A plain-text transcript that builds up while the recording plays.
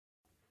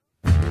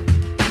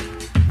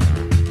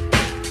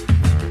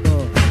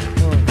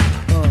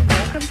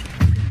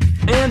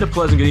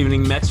Pleasant good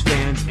evening, Mets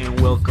fans, and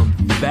welcome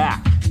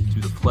back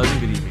to the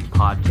Pleasant Good Evening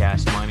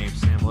podcast. My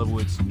name's Sam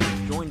Lebowitz,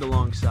 joined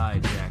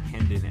alongside Jack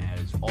Hendon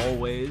as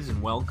always,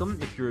 and welcome.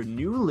 If you're a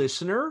new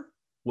listener,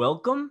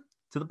 welcome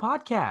to the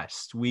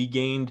podcast. We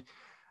gained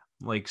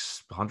like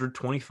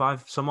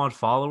 125 some odd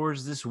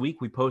followers this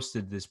week. We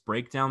posted this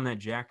breakdown that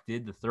Jack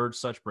did, the third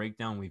such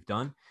breakdown we've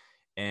done,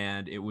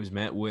 and it was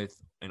met with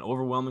an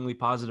overwhelmingly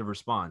positive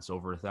response,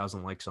 over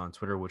 1,000 likes on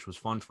Twitter, which was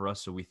fun for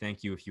us. So we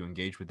thank you if you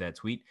engage with that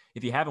tweet.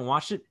 If you haven't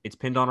watched it, it's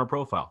pinned on our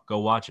profile. Go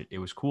watch it. It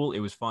was cool. It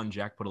was fun.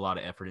 Jack put a lot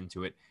of effort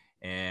into it,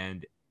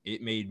 and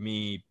it made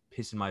me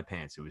piss in my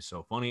pants. It was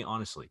so funny,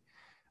 honestly.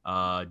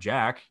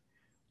 Jack,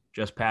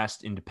 just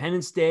passed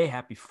Independence Day.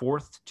 Happy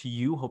 4th to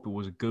you. Hope it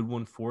was a good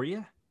one for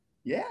you.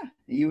 Yeah,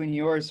 you and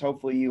yours.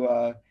 Hopefully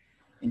you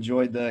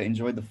enjoyed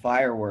the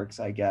fireworks,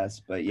 I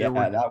guess. But yeah,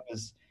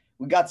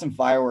 we got some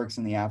fireworks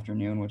in the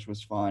afternoon, which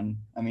was fun.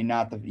 I mean,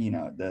 not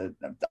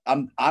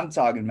I'm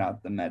talking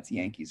about the Mets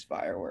Yankees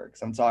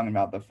fireworks. I'm talking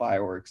about the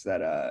fireworks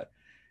that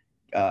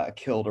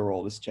killed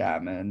Aroldis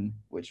Chapman,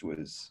 which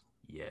was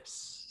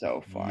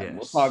so fun. Yes.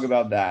 We'll talk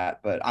about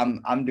that. But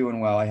I'm doing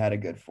well. I had a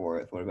good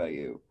 4th. What about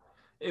you?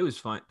 It was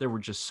fun. There were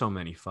just so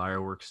many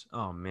fireworks.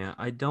 Oh man,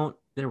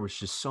 there was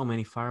just so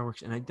many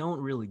fireworks, and I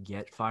don't really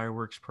get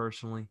fireworks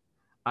personally.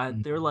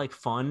 They're like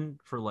fun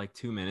for like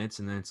 2 minutes,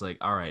 and then it's like,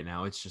 all right,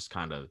 now it's just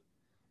kind of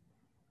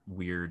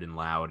weird and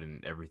loud,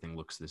 and everything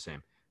looks the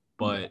same.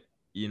 But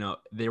you know,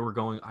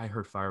 I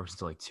heard fireworks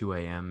until like 2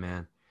 a.m.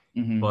 man.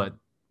 But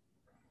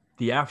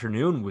the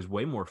afternoon was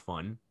way more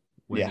fun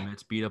when the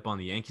Mets beat up on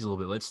the Yankees a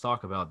little bit. Let's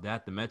talk about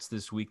that. The Mets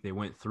this week, they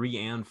went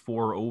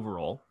 3-4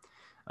 overall.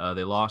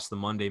 They lost the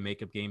Monday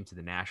makeup game to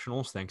the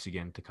Nationals. Thanks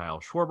again to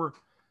Kyle Schwarber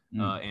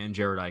and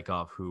Jared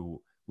Eichhoff,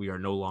 who we are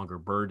no longer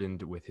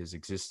burdened with his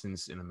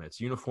existence in a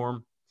Mets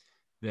uniform.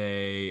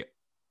 They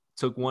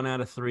took 1 out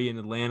of 3 in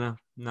Atlanta.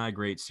 Not a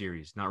great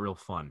series. Not real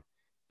fun.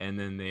 And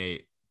then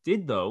they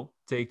did, though,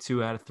 take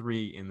 2 out of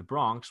 3 in the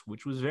Bronx,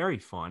 which was very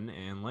fun.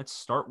 And let's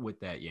start with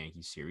that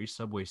Yankees series,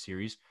 Subway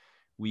Series.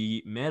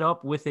 We met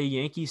up with a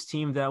Yankees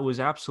team that was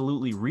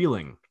absolutely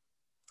reeling.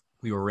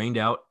 We were rained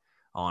out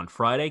on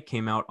Friday,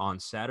 came out on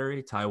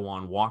Saturday.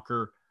 Taijuan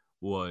Walker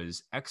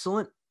was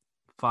excellent.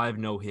 5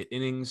 no-hit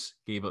innings,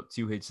 gave up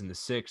 2 hits in the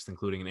 6th,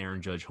 including an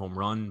Aaron Judge home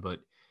run, but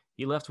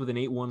he left with an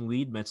 8-1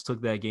 lead. Mets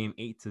took that game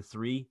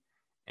 8-3,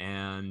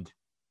 and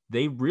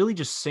they really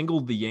just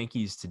singled the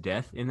Yankees to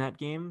death in that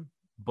game,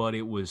 but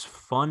it was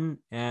fun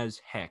as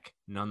heck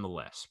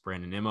nonetheless.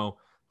 Brandon Nimmo,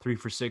 3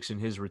 for 6 in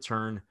his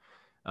return.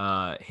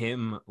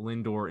 Him,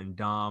 Lindor, and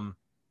Dom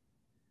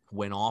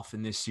went off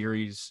in this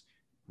series.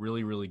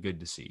 Really, really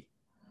good to see.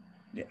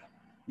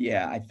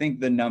 Yeah, I think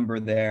the number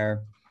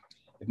there,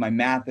 if my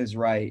math is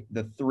right,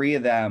 the 3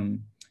 of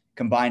them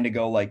combined to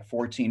go like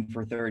 14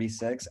 for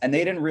 36, and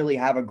they didn't really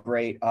have a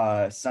great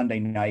Sunday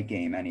night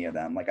game, any of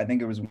them. Like, I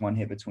think it was 1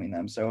 hit between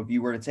them. So if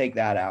you were to take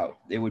that out,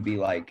 it would be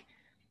like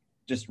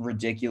just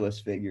ridiculous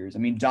figures. I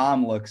mean,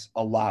 Dom looks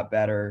a lot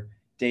better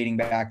dating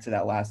back to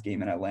that last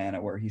game in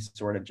Atlanta, where he's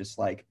sort of just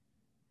like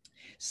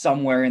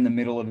somewhere in the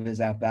middle of his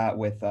at-bat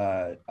with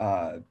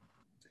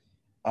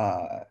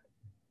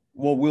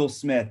Will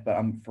Smith, but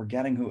I'm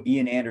forgetting who,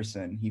 Ian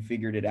Anderson. He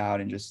figured it out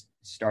and just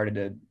started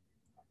to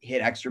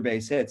hit extra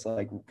base hits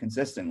like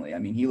consistently. I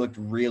mean, he looked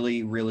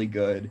really, really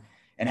good.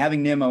 And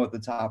having Nimmo at the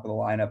top of the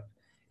lineup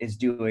is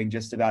doing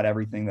just about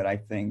everything that I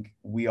think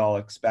we all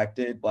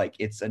expected. Like,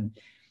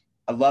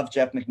 I love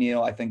Jeff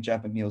McNeil. I think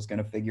Jeff McNeil is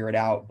going to figure it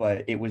out,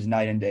 but it was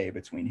night and day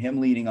between him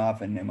leading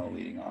off and Nimmo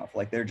leading off.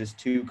 Like, they're just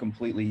 2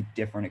 completely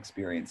different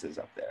experiences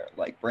up there.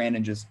 Like,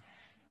 Brandon just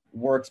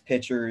works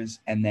pitchers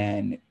and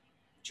then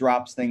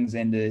drops things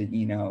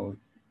into,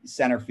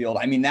 center field.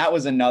 I mean, that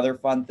was another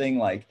fun thing.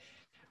 Like,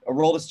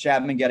 Aroldis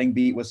Chapman getting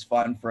beat was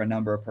fun for a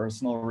number of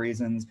personal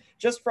reasons.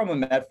 Just from a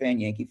Met fan,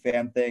 Yankee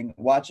fan thing,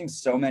 watching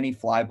so many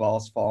fly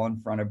balls fall in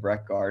front of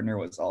Brett Gardner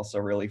was also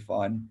really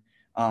fun.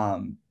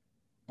 I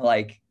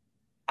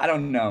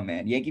don't know,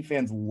 man. Yankee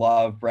fans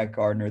love Brett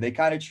Gardner. They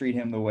kind of treat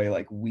him the way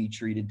like we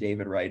treated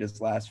David Wright his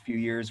last few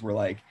years, where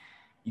like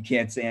you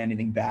can't say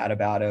anything bad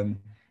about him.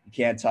 You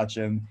can't touch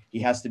him.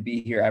 He has to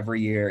be here every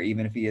year,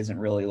 even if he isn't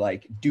really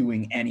like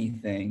doing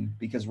anything,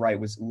 because Wright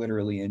was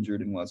literally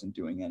injured and wasn't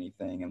doing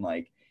anything. And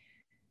like,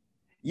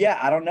 yeah,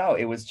 I don't know.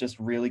 It was just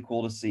really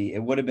cool to see.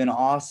 It would have been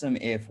awesome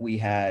if we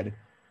had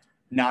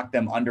knocked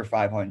them under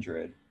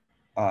 500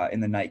 in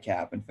the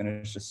nightcap and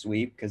finished a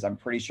sweep, because I'm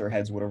pretty sure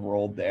heads would have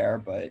rolled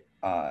there. But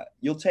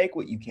you'll take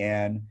what you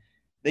can.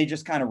 They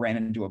just kind of ran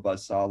into a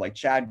buzzsaw. Like,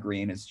 Chad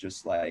Green is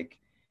just like,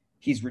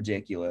 he's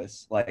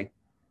ridiculous. Like,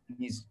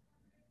 he's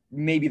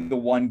maybe the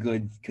one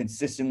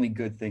consistently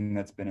good thing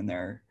that's been in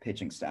their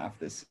pitching staff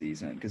this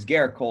season, because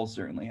Garrett Cole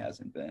certainly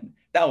hasn't been.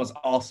 That was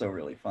also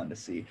really fun to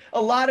see.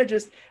 A lot of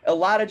just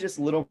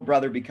little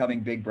brother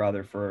becoming big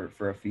brother for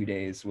a few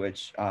days,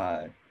 which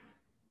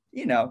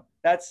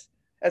that's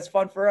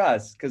fun for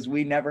us because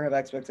we never have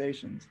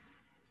expectations.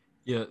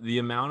 Yeah, the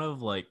amount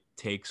of like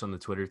takes on the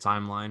Twitter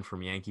timeline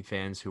from Yankee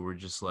fans who were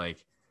just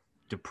like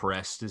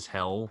depressed as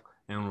hell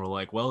and were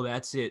like, well,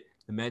 that's it.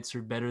 the Mets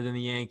are better than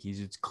the Yankees.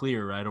 It's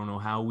clear. I don't know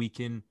how we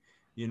can,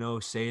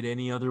 say it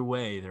any other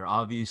way. They're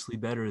obviously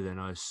better than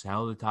us.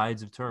 How the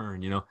tides have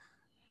turned,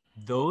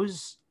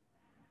 those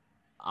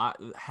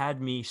had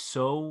me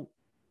so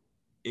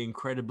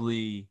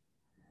incredibly,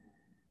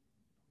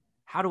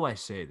 how do I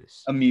say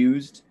this?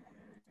 Amused.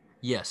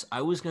 Yes,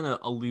 I was going to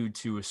allude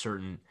to a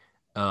certain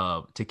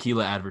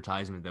tequila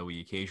advertisement that we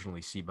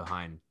occasionally see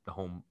behind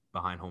home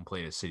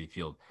plate at Citi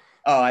Field.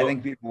 Oh, I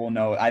think people will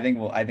know. I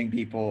think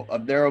people.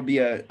 There will be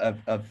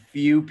a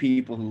few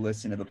people who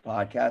listen to the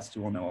podcast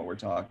who will know what we're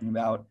talking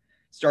about.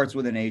 Starts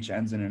with an H,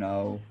 ends in an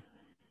O.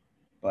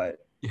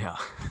 But yeah,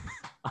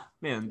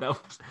 man,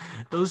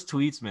 those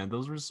tweets, man,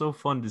 those were so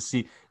fun to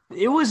see.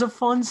 It was a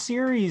fun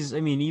series. I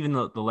mean, even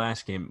the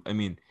last game. I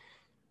mean,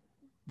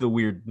 the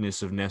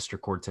weirdness of Nestor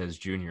Cortez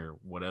Jr.,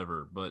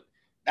 whatever. But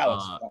that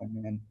was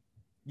fun, man.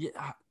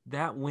 Yeah,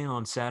 that win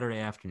on Saturday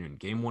afternoon,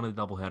 game 1 of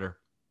the doubleheader.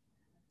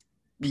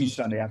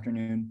 Sunday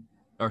afternoon.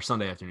 Or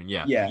Sunday afternoon,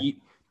 yeah. Yeah.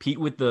 Pete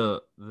with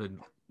the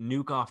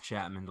nuke off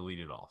Chapman to lead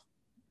it off.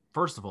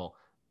 First of all,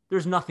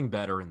 there's nothing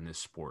better in this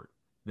sport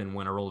than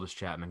when Aroldis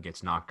Chapman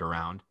gets knocked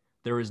around.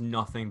 There is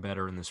nothing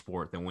better in the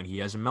sport than when he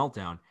has a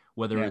meltdown,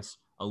 whether it's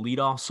a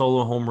leadoff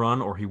solo home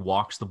run or he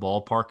walks the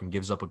ballpark and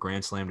gives up a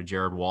grand slam to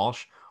Jared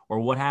Walsh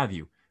or what have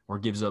you, or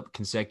gives up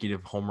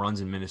consecutive home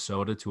runs in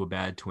Minnesota to a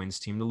bad Twins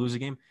team to lose a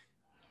game.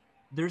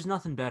 There's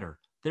nothing better.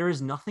 There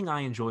is nothing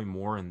I enjoy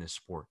more in this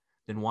sport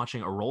than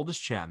watching Aroldis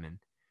Chapman,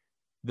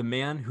 the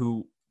man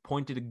who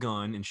pointed a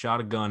gun and shot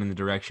a gun in the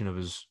direction of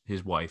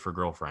his wife or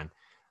girlfriend,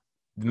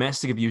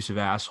 domestic abusive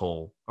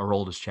asshole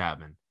Aroldis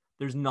Chapman.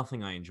 There's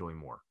nothing I enjoy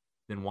more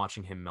than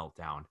watching him melt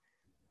down.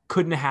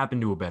 Couldn't have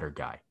happened to a better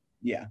guy.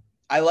 Yeah.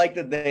 I like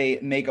that they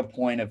make a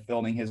point of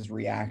filming his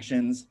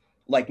reactions,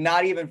 like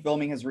not even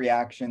filming his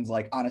reactions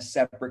like on a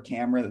separate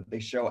camera that they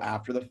show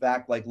after the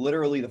fact. Like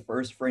literally the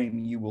first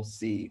frame you will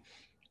see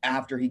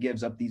after he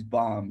gives up these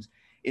bombs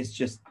is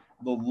just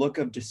the look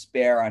of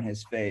despair on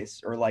his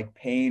face, or like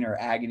pain or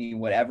agony,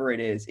 whatever it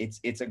is.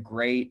 It's a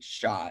great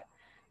shot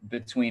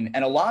between,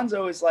 and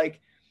Alonso is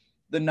like,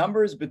 the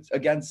numbers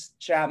against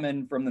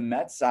Chapman from the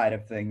Mets side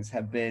of things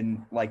have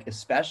been like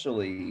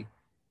especially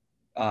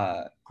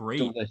great,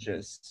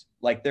 delicious.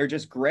 Like they're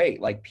just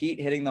great. Like Pete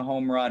hitting the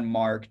home run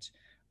marked.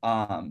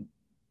 I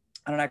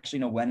don't actually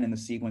know when in the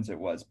sequence it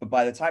was, but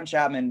by the time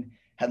Chapman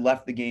had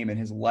left the game and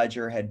his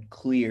ledger had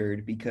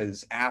cleared,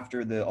 because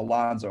after the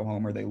Alonso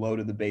homer, they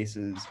loaded the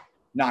bases,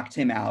 knocked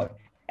him out,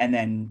 and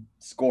then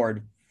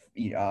scored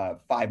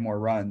 5 more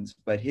runs.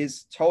 But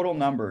his total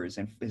numbers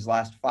in his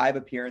last 5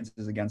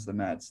 appearances against the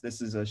Mets,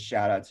 this is a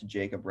shout out to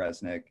Jacob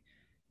Resnick,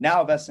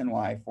 now of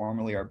SNY,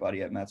 formerly our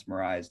buddy at Mets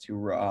Merized,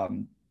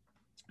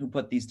 who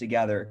put these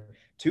together.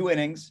 2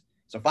 innings,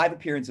 so 5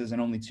 appearances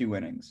and only 2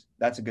 innings.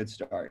 That's a good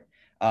start.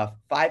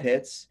 5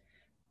 hits,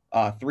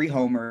 3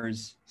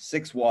 homers,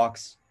 6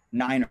 walks,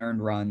 9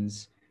 earned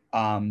runs.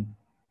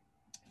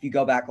 If you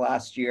go back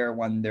last year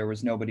when there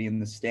was nobody in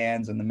the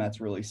stands and the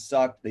Mets really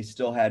sucked, they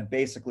still had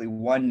basically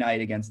one night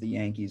against the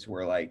Yankees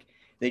where like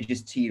they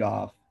just teed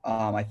off.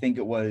 I think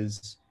it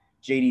was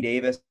JD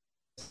Davis.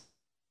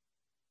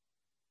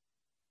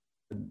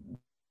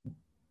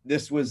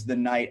 This was the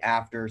night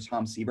after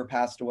Tom Seaver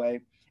passed away,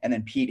 and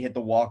then Pete hit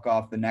the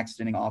walk-off the next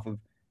inning off of,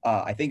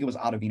 I think it was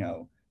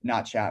Ottavino,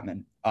 not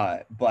Chapman.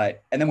 And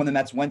then when the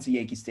Mets went to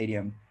Yankee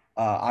Stadium,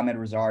 Ahmed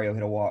Rosario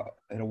hit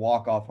a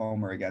walk-off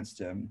homer against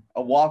him,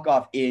 a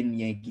walk-off in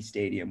Yankee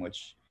Stadium,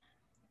 which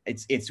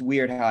it's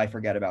weird how I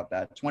forget about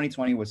that.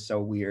 2020 was so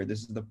weird.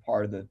 This is the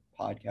part of the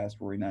podcast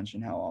where we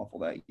mention how awful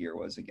that year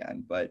was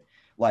again. But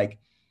like,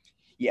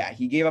 yeah,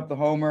 he gave up the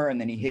homer and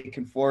then he hit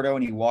Conforto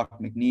and he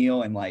walked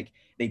McNeil and like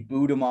they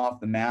booed him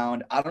off the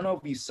mound. I don't know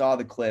if you saw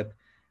the clip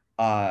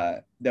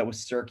that was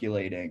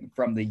circulating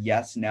from the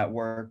Yes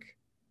Network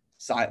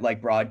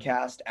like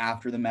broadcast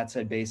after the Mets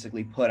had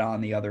basically put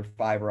on the other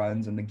 5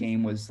 runs and the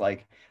game was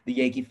like the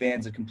Yankee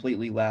fans had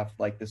completely left.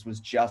 Like this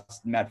was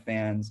just Met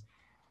fans,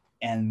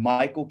 and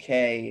Michael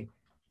Kay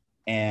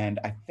and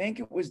I think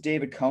it was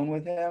David Cohn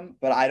with him,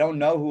 but I don't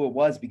know who it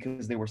was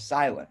because they were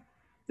silent.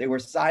 They were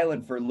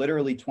silent for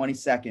literally 20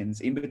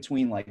 seconds in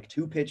between like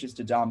 2 pitches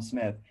to Dom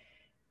Smith.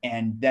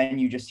 And then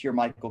you just hear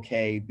Michael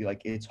Kay be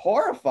like, it's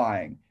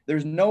horrifying.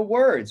 There's no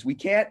words. We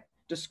can't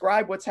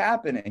describe what's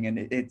happening. And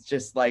it's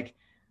just like,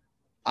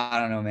 I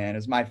don't know, man.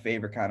 It's my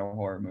favorite kind of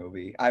horror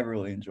movie. I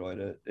really enjoyed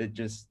it. It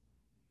just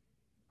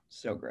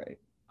so great.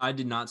 I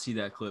did not see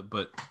that clip,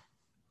 but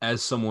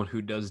as someone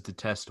who does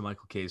detest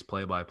Michael Kay's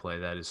play-by-play,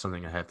 that is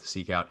something I have to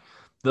seek out.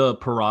 The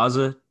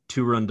Peraza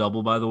 2-run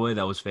double, by the way,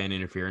 that was fan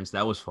interference.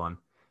 That was fun.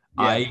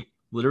 Yeah. I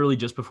literally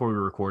just before we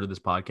recorded this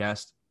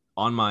podcast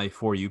on my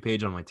For You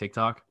page on my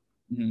TikTok,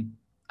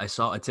 I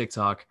saw a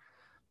TikTok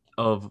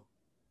of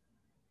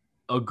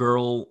a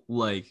girl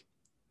like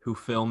who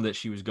filmed that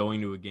she was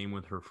going to a game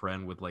with her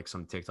friend with like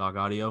some TikTok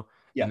audio.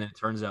 Yeah. And then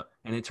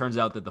it turns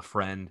out that the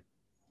friend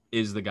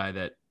is the guy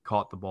that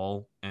caught the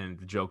ball. And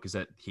the joke is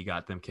that he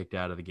got them kicked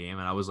out of the game.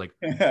 And I was like,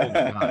 oh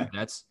my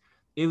God,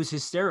 it was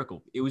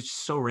hysterical. It was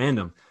just so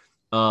random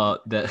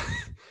that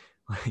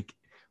like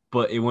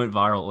but it went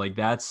viral. Like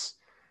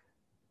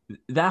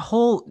that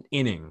whole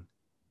inning,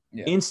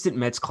 Yeah, instant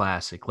Mets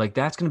classic. Like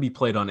that's going to be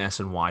played on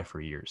SNY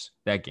for years.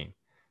 That game.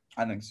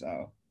 I think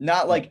so.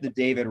 Not like the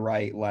David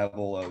Wright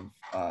level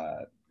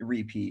of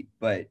repeat,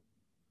 but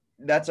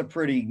that's a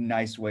pretty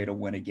nice way to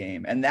win a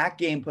game. And that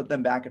game put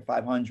them back at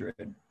 500.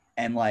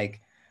 And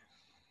like,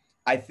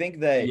 I think The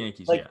that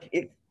Yankees, like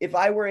yeah. if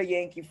I were a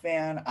Yankee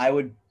fan, I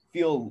would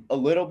feel a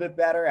little bit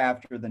better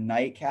after the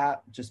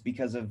nightcap just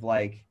because of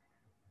like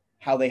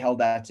how they held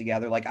that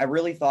together. Like I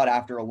really thought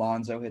after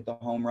Alonso hit the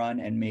home run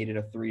and made it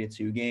a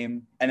 3-2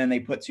 game, and then they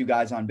put two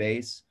guys on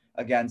base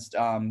against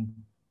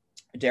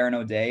Darren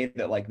O'Day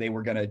that like they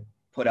were gonna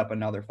put up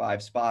another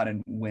 5 spot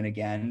and win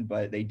again,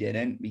 but they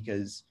didn't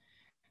because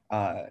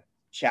uh,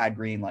 Chad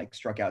Green like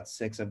struck out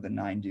 6 of the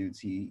 9 dudes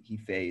he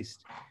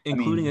faced. I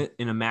Including mean,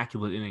 an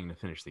immaculate inning to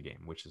finish the game,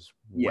 which is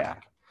yeah,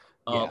 whack.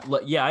 yeah,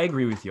 Yeah, I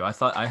agree with you. I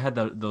thought I had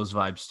those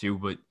vibes too,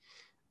 but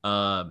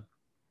uh,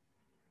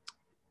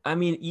 I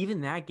mean,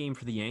 even that game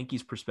for the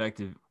Yankees'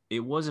 perspective,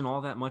 it wasn't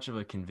all that much of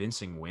a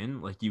convincing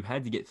win. Like you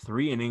had to get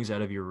 3 innings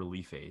out of your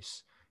relief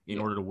ace in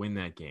yeah. order to win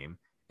that game.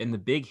 And the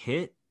big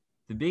hit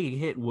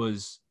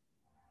was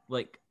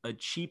like a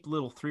cheap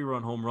little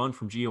 3-run home run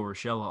from Gio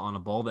Urshela on a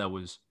ball that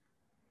was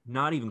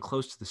not even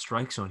close to the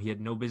strike zone. He had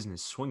no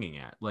business swinging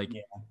at. Like,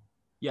 Yeah.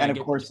 yeah, I And of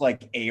get course,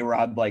 like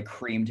A-Rod like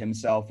creamed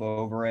himself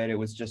over it. It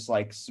was just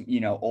like,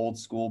 old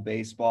school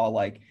baseball.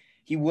 Like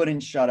he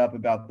wouldn't shut up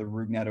about the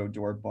Rougned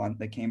Odor bunt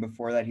that came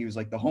before that. He was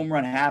like, the home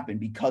run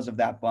happened because of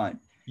that bunt.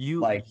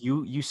 Like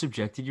you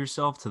subjected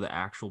yourself to the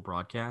actual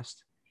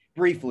broadcast.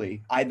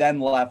 briefly, I then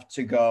left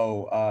to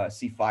go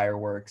see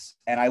fireworks,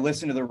 and I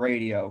listened to the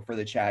radio for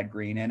the Chad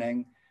Green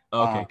inning,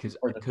 Okay,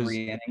 or the because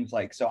 3 innings.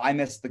 Like, so I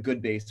missed the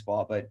good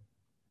baseball, but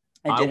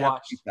I I did have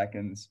a few watched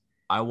seconds.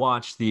 I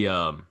watched the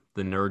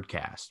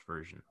Nerdcast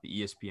version,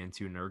 the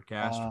ESPN2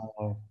 Nerdcast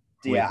Oh,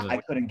 with yeah, I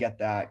couldn't get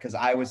that because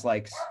I was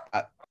like,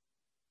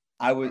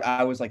 I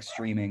was like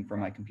streaming from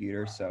my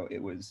computer, so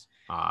it was.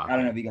 I don't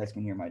okay. know if you guys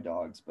can hear my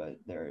dogs, but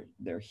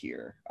they're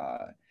here.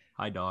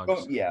 Hi Oh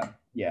dogs. yeah,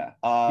 yeah,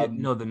 Yeah,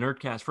 no, the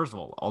Nerdcast. First of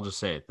all, I'll just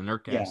say it. The yeah.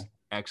 Nerdcast,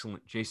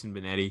 excellent. Jason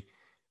Benetti,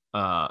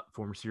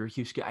 former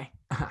Syracuse guy,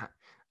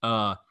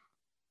 uh,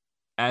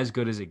 as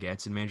good as it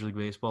gets in Major League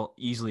Baseball.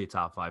 Easily a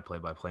top 5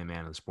 play-by-play man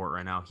in the sport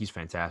right now. He's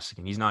fantastic,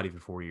 and he's not even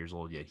 40 years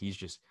old yet. He's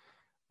just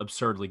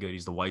absurdly good.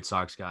 He's the White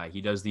Sox guy.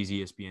 He does these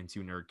ESPN2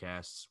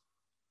 Nerdcasts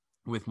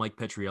with Mike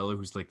Petriello,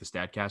 who's like the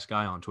Statcast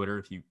guy on Twitter,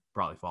 if you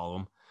probably follow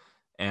him,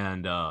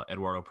 and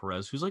Eduardo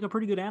Perez, who's like a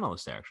pretty good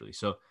analyst actually.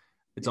 So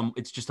Yeah.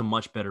 it's just a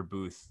much better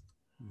booth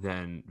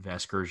than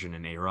Vasgersian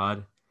and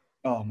A-Rod.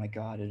 Oh my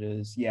God, it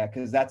is. Yeah,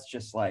 because that's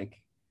just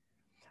like,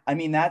 I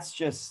mean, that's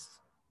just.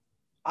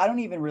 I don't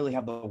even really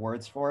have the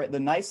words for it. The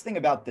nice thing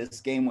about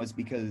this game was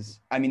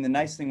because, I mean, the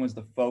nice thing was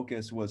the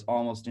focus was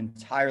almost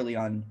entirely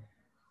on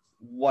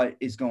what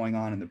is going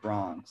on in the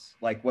Bronx,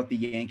 like what the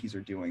Yankees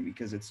are doing,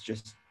 because it's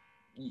just,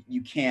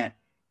 you can't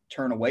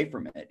turn away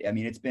from it. I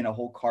mean, it's been a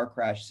whole car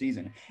crash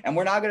season. And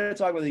we're not going to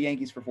talk about the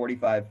Yankees for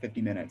 45,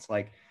 50 minutes,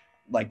 like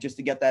just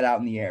to get that out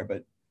in the air.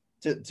 But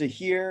to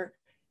hear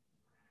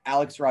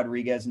Alex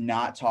Rodriguez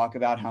not talk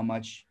about how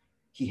much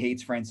he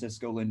hates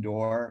Francisco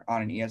Lindor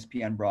on an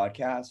ESPN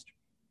broadcast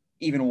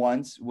even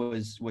once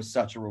was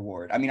such a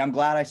reward. I mean, I'm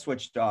glad I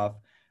switched off.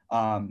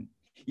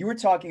 You were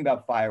talking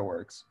about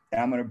fireworks, and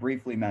I'm going to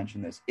briefly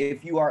mention this.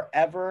 If you are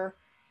ever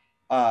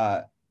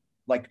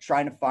like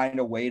trying to find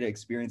a way to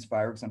experience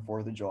fireworks on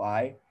 4th of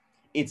July,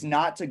 it's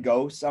not to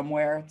go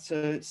somewhere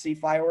to see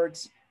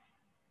fireworks.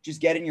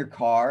 Just get in your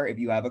car if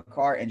you have a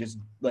car and just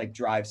like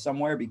drive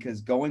somewhere,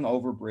 because going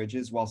over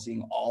bridges while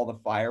seeing all the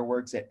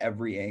fireworks at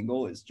every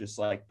angle is just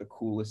like the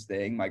coolest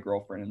thing. My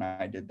girlfriend and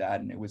I did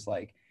that, and it was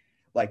like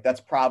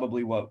that's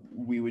probably what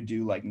we would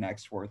do like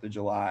next 4th of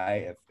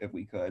July if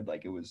we could.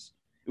 Like it was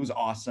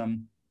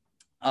awesome.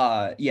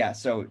 Yeah,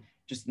 so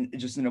just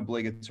an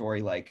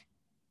obligatory like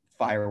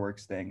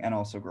fireworks thing, and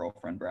also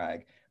girlfriend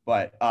brag.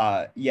 But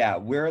yeah,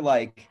 we're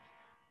like,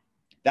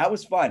 that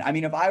was fun. I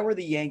mean, if I were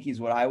the Yankees,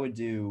 what I would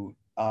do,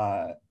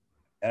 and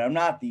I'm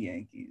not the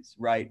Yankees,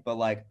 right? But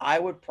like I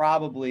would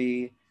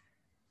probably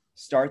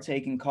start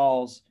taking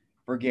calls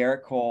for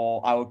Garrett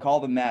Cole. I would call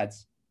the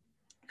Mets,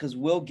 because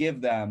we'll give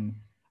them.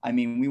 I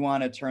mean, we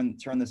want to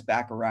turn this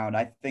back around.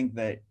 I think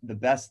that the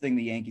best thing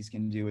the Yankees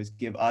can do is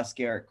give us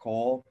Garrett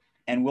Cole,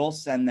 and we'll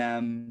send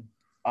them.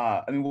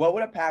 I mean, what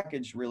would a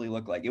package really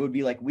look like? It would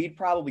be like, we'd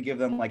probably give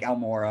them like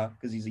Almora,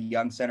 because he's a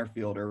young center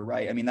fielder,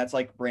 right? I mean, that's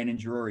like Brandon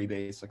Drury,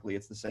 basically.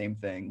 It's the same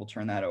thing. We'll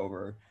turn that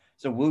over.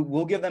 So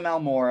we'll give them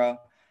Almora.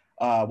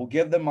 We'll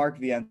give them Mark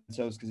Vientos,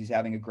 because he's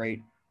having a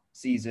great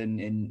season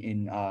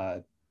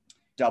in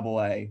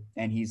Double A,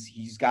 and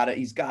he's got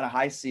a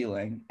high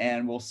ceiling.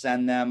 And we'll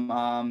send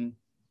them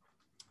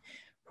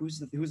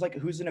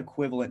who's an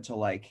equivalent to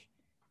like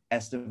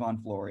Estevan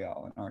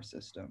Florial in our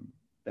system.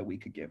 that we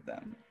could give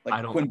them. I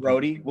Like don't. Quinn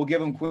Brody. We'll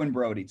give him Quinn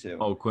Brody too.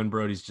 Oh, Quinn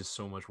Brody's just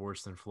so much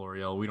worse than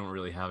Florial. We don't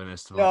really have an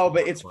Esteban No, Florial,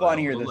 but it's but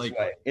funnier this like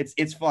way.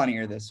 It's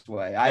funnier this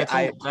way.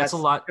 that's a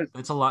lot. 'cause-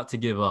 That's a lot to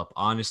give up.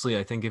 Honestly,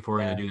 I think if we're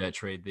gonna do that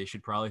trade, they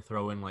should probably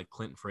throw in like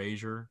Clinton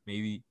Frazier,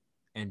 maybe,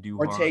 and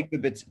or Duhar.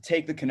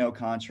 take the Cano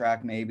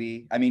contract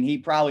maybe. I mean, he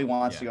probably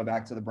wants to Yeah. go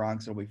back to the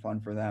Bronx. It'll be fun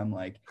for them.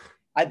 Like,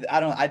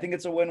 I think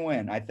it's a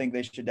win-win. I think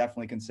they should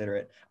definitely consider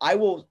it. I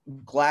will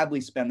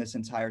gladly spend this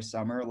entire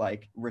summer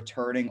like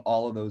returning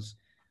all of those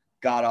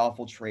god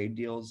awful trade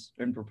deals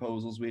and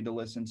proposals we had to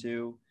listen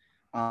to.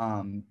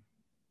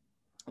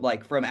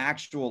 Like from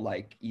actual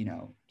like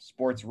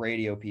sports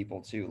radio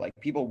people too, like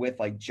people with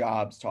like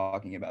jobs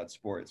talking about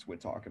sports would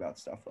talk about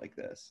stuff like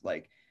this.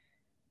 Like,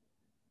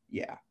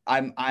 yeah,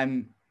 I'm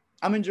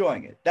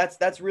enjoying it.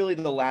 That's really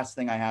the last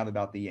thing I have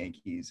about the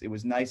Yankees. It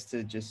was nice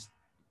to just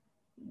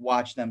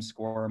watch them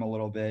squirm a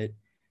little bit.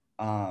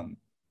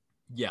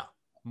 Yeah.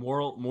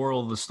 Moral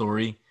of the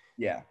story.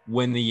 Yeah.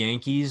 When the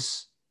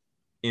Yankees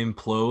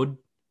implode,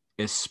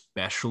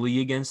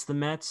 especially against the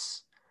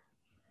Mets,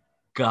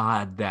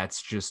 God,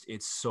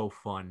 it's so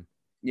fun.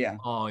 Yeah.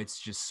 Oh, it's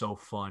just so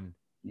fun.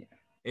 Yeah.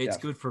 It's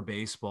good for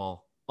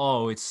baseball.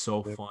 Oh, it's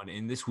so fun.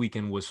 And this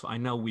weekend was, I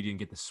know we didn't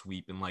get the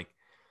sweep, and like,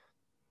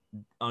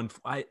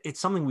 it's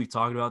something we've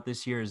talked about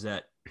this year is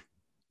that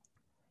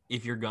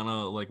if you're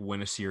gonna like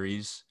win a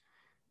series,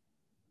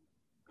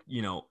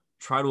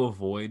 try to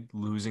avoid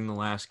losing the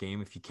last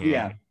game if you can.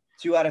 Yeah.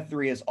 2 out of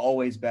 3 is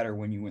always better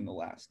when you win the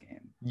last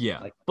game. Yeah.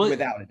 Like, but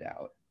without a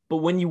doubt. But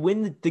when you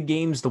win the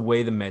games the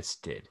way the Mets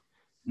did,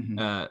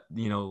 mm-hmm.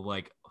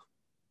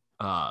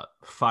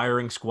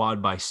 Firing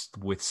squad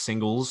with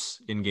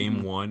singles in game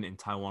mm-hmm. 1 and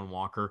Taijuan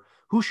Walker,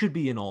 who should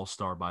be an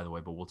all-star, by the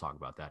way, but we'll talk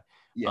about that.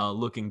 Yeah.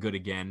 Looking good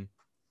again.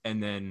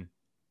 And then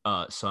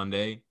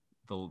Sunday,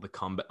 the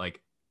comeback,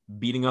 like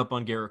beating up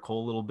on Garrett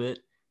Cole a little bit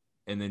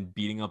and then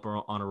beating up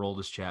on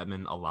Aroldis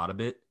Chapman a lot of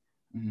it.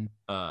 Mm-hmm.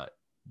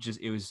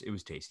 It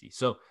was tasty.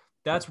 So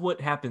that's what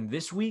happened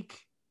this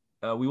week.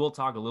 We will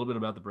talk a little bit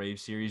about the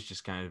Braves series,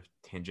 just kind of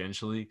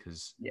tangentially,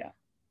 because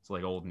it's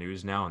like old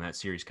news now, and that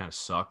series kind of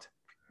sucked.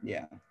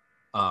 Yeah.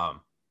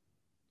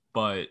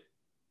 But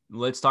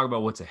let's talk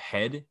about what's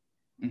ahead.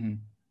 Mm-hmm.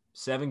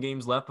 7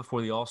 games left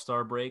before the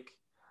All-Star break.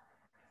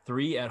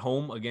 3 at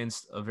home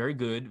against a very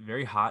good,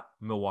 very hot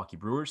Milwaukee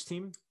Brewers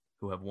team,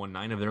 who have won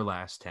 9 of their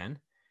last 10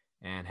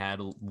 and had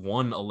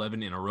won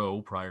 11 in a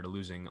row prior to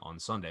losing on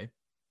Sunday.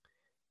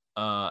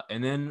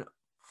 And then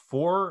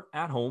 4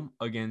 at home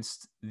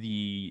against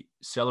the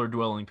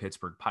cellar-dwelling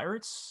Pittsburgh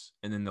Pirates,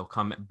 and then they'll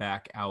come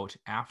back out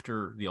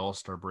after the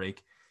All-Star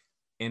break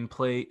and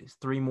play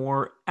 3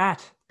 more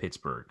at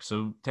Pittsburgh.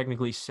 So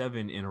technically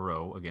 7 in a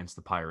row against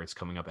the Pirates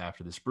coming up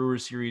after this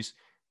Brewers series.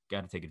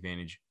 Got to take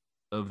advantage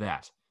of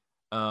that.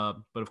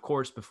 But of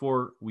course,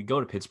 before we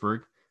go to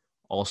Pittsburgh,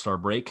 All-Star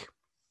break,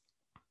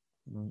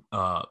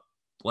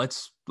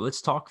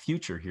 let's talk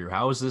future here.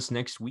 How is this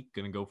next week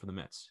going to go for the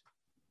Mets?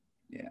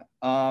 Yeah.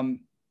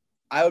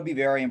 I would be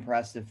very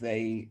impressed if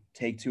they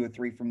take 2 or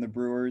 3 from the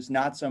Brewers,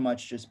 not so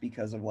much just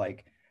because of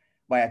like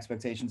my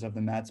expectations of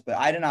the Mets, but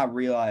I did not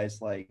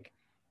realize like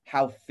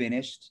how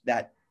finished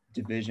that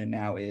division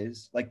now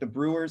is. Like the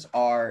Brewers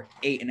are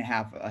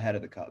 8.5 ahead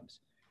of the Cubs.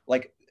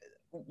 Like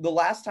the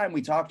last time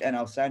we talked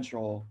NL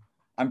Central,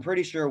 I'm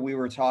pretty sure we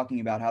were talking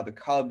about how the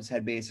Cubs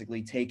had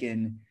basically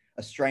taken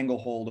a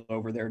stranglehold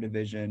over their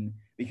division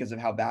because of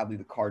how badly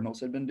the Cardinals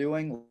had been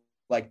doing.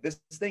 Like this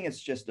thing is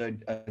just a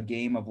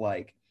game of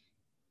like,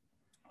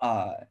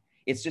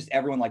 it's just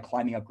everyone like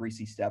climbing up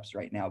greasy steps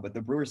right now, but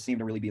the Brewers seem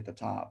to really be at the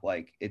top.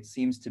 Like it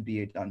seems to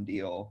be a done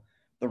deal.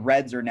 The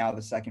Reds are now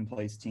the second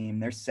place team.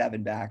 They're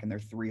 7 back and they're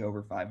 3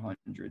 over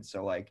 500.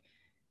 So like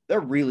they're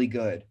really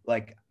good.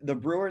 Like the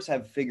Brewers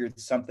have figured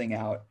something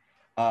out.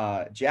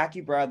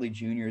 Jackie Bradley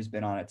Jr. has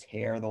been on a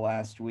tear the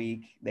last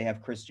week. They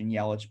have Christian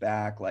Yelich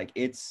back. Like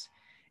it's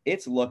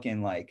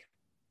looking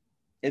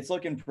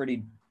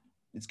pretty.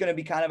 It's going to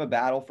be kind of a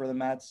battle for the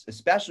Mets,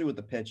 especially with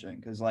the pitching,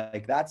 because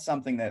like that's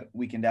something that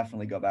we can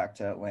definitely go back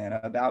to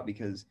Atlanta about,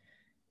 because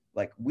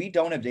like we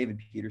don't have David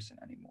Peterson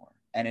anymore,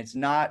 and it's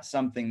not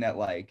something that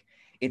like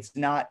it's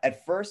not.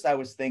 At first, I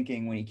was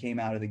thinking when he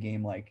came out of the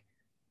game, like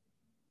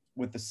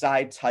with the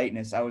side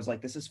tightness, I was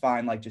like, this is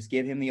fine. Like just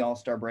give him the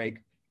All-Star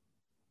break,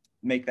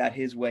 make that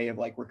his way of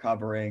like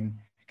recovering,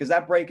 because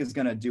that break is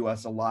going to do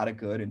us a lot of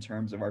good in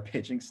terms of our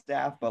pitching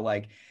staff. But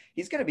like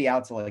he's going to be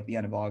out till like the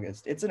end of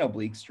August. It's an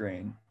oblique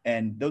strain,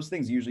 and those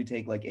things usually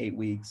take like 8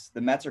 weeks.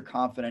 The Mets are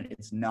confident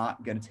it's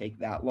not going to take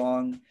that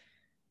long,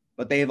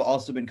 but they have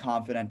also been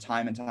confident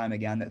time and time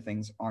again that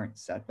things aren't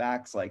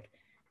setbacks. Like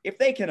if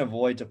they can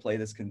afford to play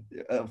this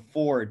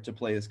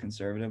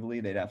conservatively,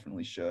 they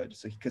definitely should.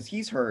 So because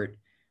he's hurt,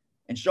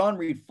 and Sean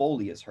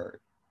Reed-Foley is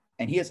hurt,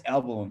 and he has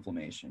elbow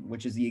inflammation,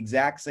 which is the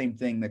exact same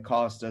thing that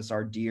cost us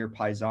our dear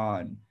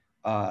Paisan,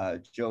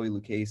 Joey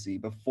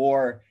Lucchesi,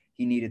 before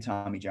he needed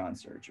Tommy John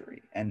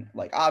surgery. And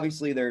like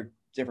obviously they're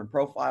different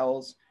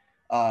profiles.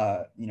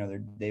 They're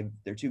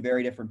 2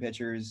 very different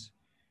pitchers.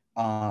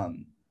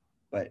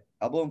 But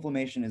elbow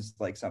inflammation is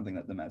like something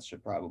that the Mets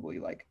should probably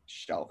like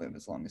shelve him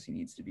as long as he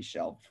needs to be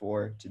shelved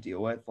for to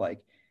deal with.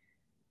 Like,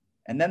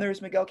 and then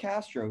there's Miguel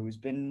Castro, who's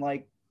been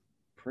like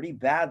pretty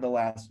bad the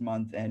last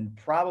month and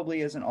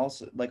probably isn't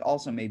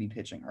also maybe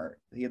pitching hurt.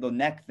 He had the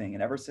neck thing,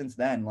 and ever since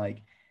then,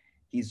 like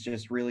he's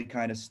just really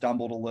kind of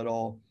stumbled a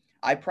little.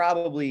 I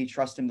probably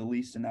trust him the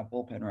least in that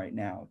bullpen right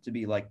now, to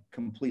be like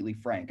completely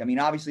frank. I mean,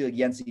 obviously, like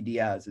Yency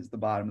Diaz is the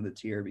bottom of the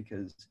tier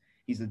because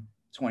he's the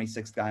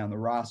 26th guy on the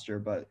roster,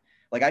 but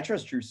like I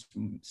trust Drew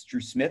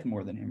Smith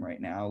more than him right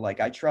now. Like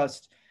I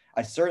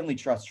certainly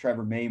trust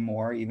Trevor May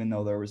more, even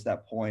though there was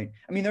that point.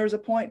 I mean, there was a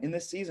point in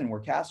this season where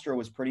Castro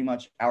was pretty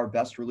much our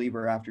best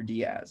reliever after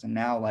Diaz, and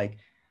now like,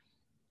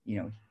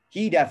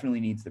 he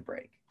definitely needs the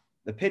break.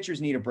 The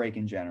pitchers need a break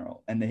in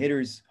general, and the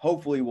hitters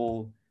hopefully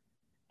will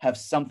have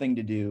something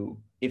to do,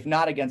 if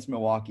not against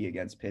Milwaukee,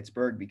 against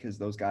Pittsburgh, because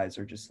those guys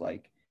are just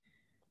like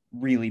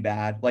really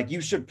bad. Like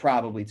you should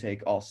probably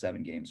take all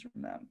 7 games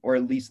from them, or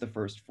at least the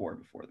first 4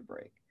 before the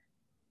break.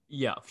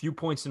 Yeah, a few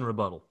points in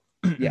rebuttal.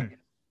 Yeah.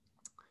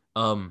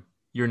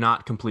 You're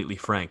not completely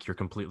frank. You're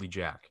completely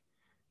Jack.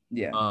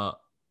 Yeah.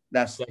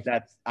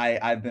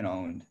 I've been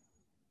owned.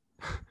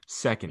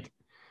 Second.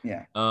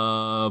 Yeah.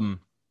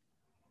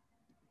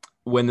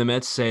 When the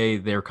Mets say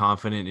they're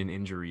confident an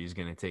injury is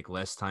going to take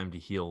less time to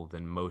heal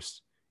than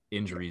most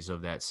injuries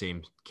of that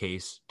same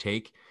case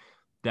take,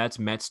 that's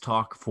Mets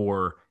talk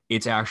for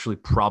it's actually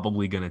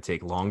probably going to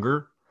take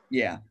longer.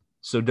 Yeah.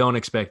 So don't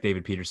expect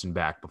David Peterson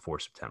back before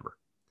September.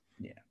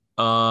 Yeah.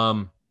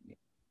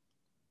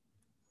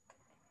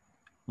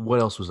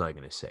 What else was I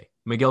going to say?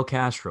 Miguel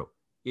Castro.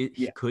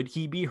 Could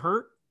he be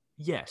hurt?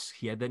 Yes.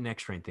 He had that neck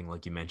strain thing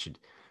like you mentioned.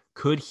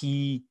 Could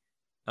he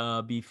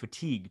be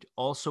fatigued?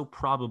 Also,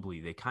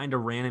 probably. They kind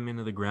of ran him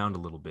into the ground a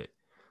little bit.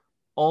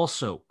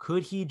 Also,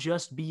 could he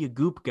just be a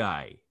goop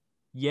guy?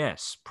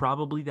 Yes,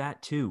 probably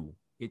that too.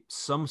 It's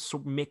some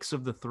sort mix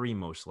of the 3,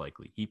 most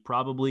likely. He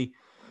probably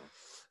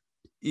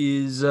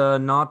is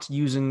not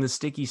using the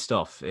sticky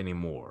stuff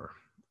anymore.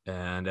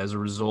 And as a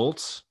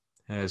result,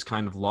 has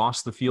kind of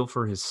lost the feel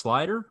for his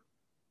slider.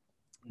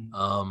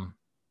 Hung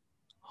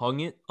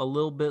it a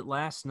little bit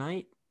last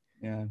night.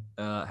 Yeah.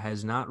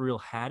 Has not real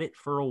had it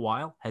for a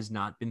while. Has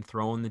not been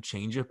throwing the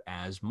changeup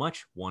as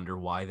much. Wonder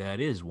why that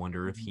is.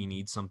 Wonder if he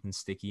needs something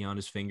sticky on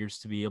his fingers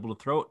to be able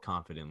to throw it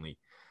confidently.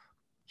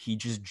 He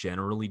just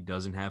generally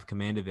doesn't have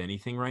command of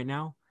anything right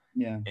now.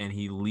 Yeah. And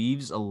he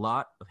leaves a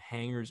lot of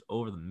hangers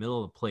over the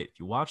middle of the plate. If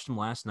you watched him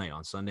last night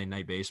on Sunday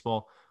Night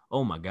Baseball,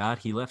 oh my God,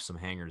 he left some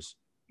hangers.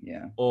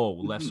 Yeah. Oh,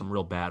 left some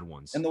real bad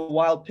ones. And the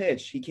wild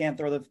pitch, he can't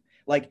throw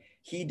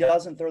he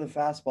doesn't throw the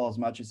fastball as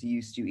much as he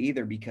used to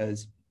either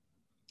because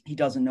he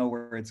doesn't know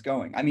where it's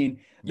going. I mean,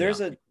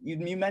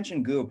 you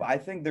mentioned Goop. I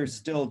think there's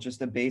still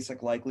just a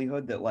basic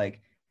likelihood that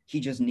like he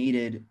just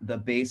needed the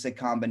basic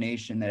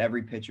combination that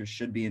every pitcher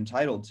should be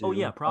entitled to. Oh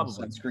yeah, probably.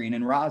 Sunscreen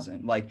and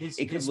rosin. Like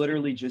it could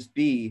literally just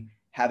be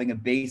having a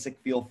basic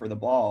feel for the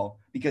ball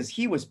because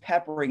he was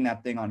peppering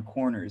that thing on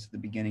corners at the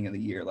beginning of the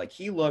year. Like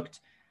he looked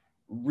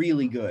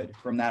really good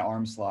from that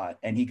arm slot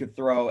and he could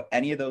throw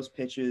any of those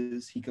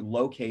pitches. He could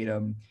locate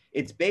them.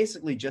 It's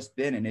basically just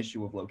been an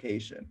issue of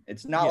location.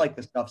 It's not like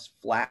the stuff's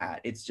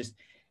flat. It's just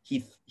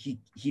he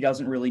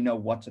doesn't really know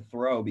what to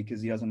throw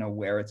because he doesn't know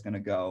where it's going to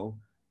go.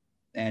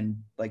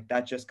 And like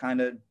that just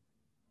kind of,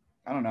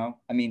 I don't know.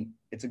 I mean,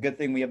 it's a good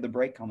thing we have the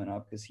break coming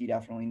up because he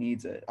definitely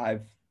needs it.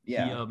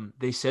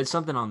 They said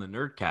something on the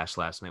Nerdcast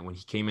last night when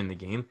he came in the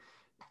game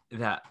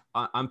that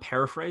I'm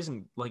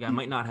paraphrasing. Like I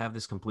might not have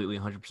this completely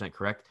 100%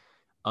 correct.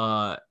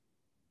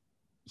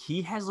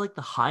 He has like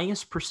the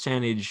highest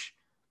percentage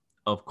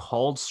of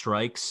called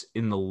strikes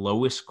in the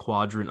lowest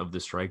quadrant of the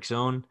strike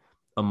zone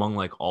among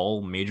like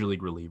all major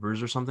league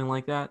relievers or something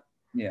like that.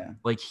 Yeah.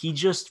 Like he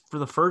just, for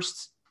the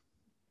first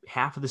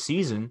half of the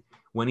season,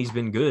 when he's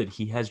been good,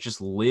 he has just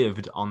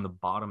lived on the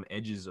bottom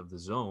edges of the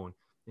zone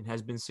and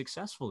has been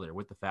successful there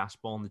with the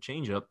fastball and the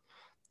changeup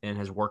and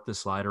has worked the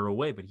slider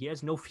away, but he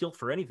has no feel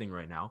for anything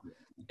right now.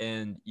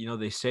 And,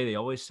 they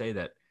always say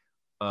that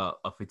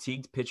a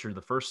fatigued pitcher,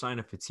 the first sign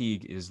of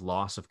fatigue is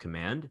loss of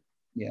command.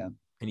 Yeah.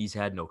 And he's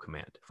had no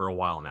command for a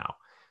while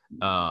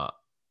now.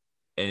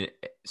 And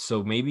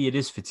so maybe it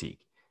is fatigue.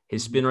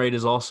 His spin rate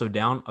is also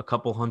down a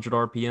couple hundred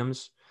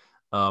RPMs,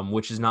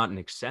 which is not an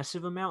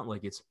excessive amount.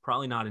 Like it's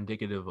probably not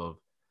indicative of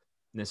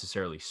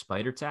necessarily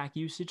spider tack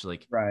usage.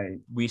 Like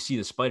we see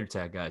the spider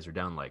tack guys are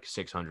down like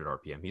 600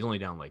 RPM. He's only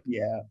down like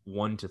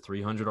 1 to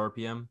 300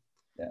 RPM.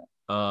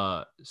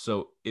 Yeah.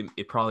 So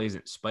it probably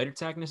isn't spider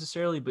tack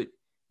necessarily, but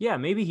yeah,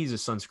 maybe he's a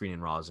sunscreen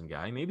and rosin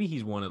guy. Maybe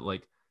he's one of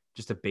like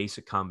just a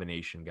basic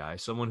combination guy,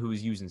 someone who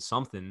is using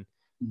something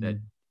that,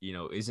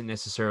 isn't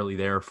necessarily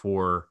there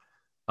for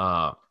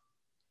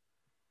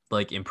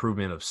like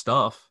improvement of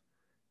stuff,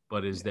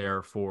 but is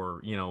there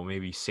for,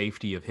 maybe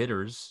safety of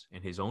hitters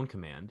and his own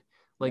command.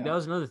 Like that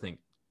was another thing.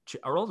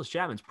 Aroldis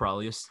Chapman's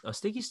probably a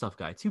sticky stuff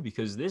guy too,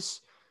 because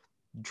this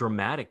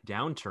dramatic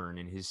downturn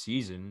in his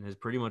season has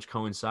pretty much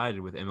coincided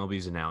with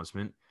MLB's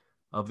announcement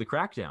of the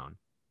crackdown.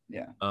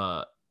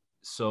 Yeah.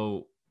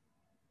 So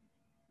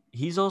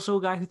he's also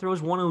a guy who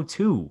throws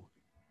 102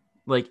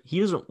 Like he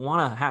doesn't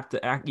want to have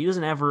to act. He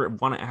doesn't ever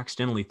want to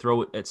accidentally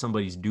throw it at some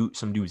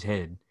dude's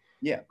head.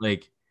 Yeah.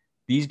 Like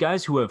these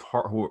guys who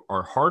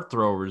are hard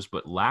throwers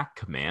but lack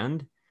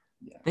command,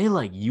 Yeah. they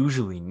like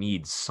usually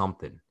need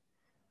something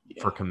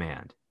for Yeah.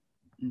 command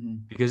Hmm.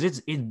 because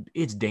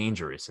it's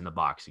dangerous in the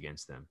box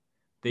against them.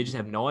 They just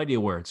have no idea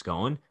where it's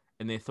going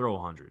and they throw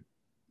 100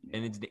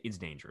 and it's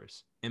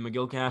dangerous. And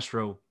Miguel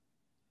Castro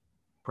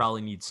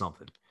probably needs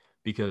something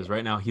because Yeah.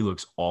 right now he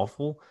looks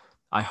awful.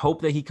 I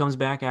hope that he comes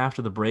back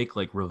after the break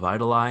like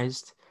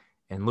revitalized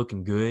and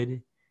looking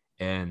good.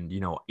 And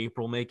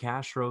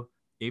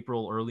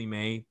April, early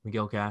May,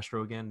 Miguel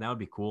Castro again. That would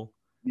be cool.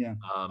 Yeah.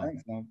 I Um,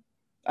 think so.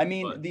 I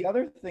mean, but the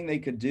other thing they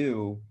could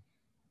do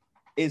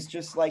is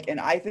just like, and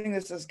I think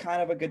this is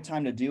kind of a good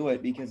time to do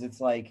it because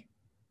it's like,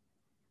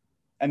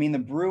 I mean, the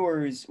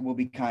Brewers will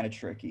be kind of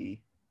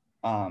tricky.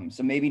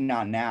 So maybe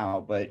not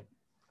now, but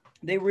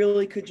they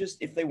really could just,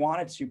 if they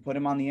wanted to, put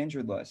him on the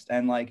injured list.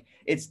 And like,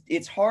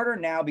 it's harder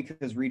now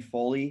because Reed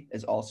Foley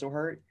is also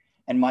hurt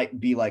and might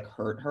be like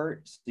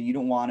hurt. So you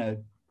don't want to,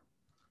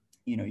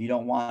 you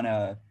don't want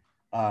to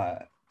uh,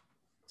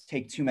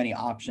 take too many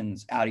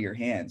options out of your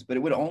hands. But it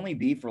would only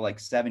be for like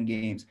 7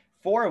 games,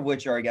 4 of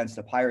which are against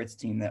a Pirates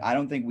team that I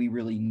don't think we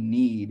really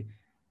need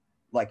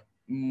like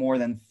more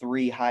than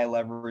 3 high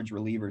leverage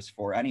relievers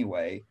for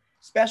anyway,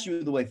 especially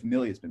with the way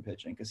Familia's been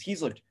pitching because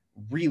he's looked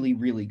really,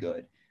 really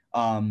good.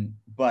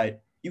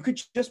 But you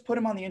could just put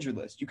him on the injured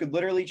list. You could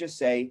literally just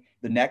say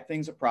the neck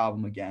thing's a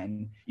problem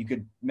again. You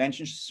could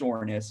mention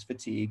soreness,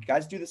 fatigue.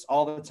 Guys do this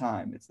all the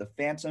time. It's the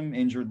phantom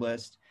injured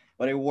list,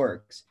 but it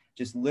works.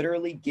 Just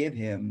literally give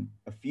him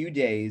a few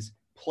days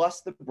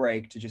plus the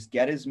break to just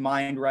get his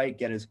mind right,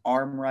 get his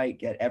arm right,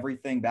 get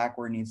everything back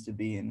where it needs to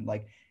be. And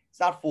like, it's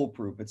not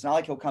foolproof. It's not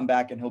like he'll come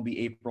back and he'll be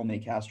April May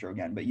Castro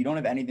again, but you don't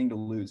have anything to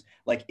lose.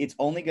 Like it's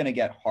only going to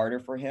get harder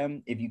for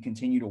him if you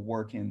continue to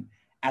work him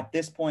at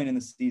this point in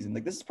the season.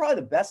 Like this is probably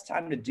the best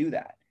time to do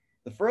that.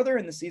 The further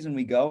in the season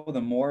we go,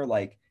 the more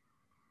like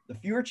the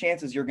fewer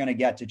chances you're going to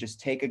get to just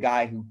take a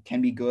guy who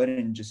can be good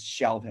and just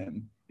shelve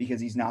him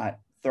because he's not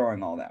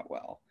throwing all that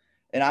well.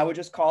 And I would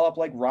just call up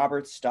like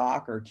Robert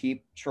Stock or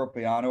keep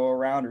Tropiano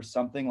around or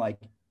something like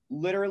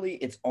literally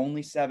it's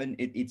only 7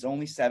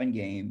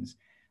 games.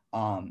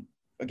 Um,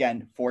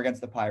 Again, 4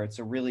 against the Pirates.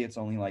 So really it's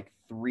only like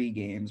 3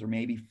 games or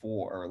maybe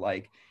 4.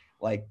 Like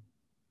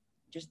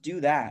just do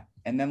that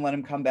and then let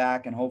him come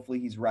back and hopefully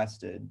he's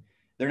rested.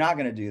 They're not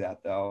going to do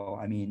that though.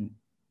 I mean,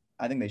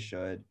 I think they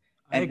should.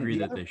 I And agree the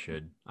that other, they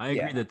should. I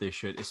agree yeah, that they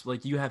should. It's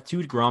like you have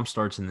 2 Grom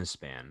starts in this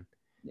span.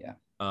 yeah,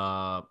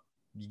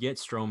 You get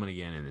Stroman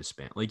again in this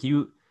span. Like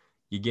you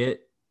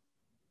get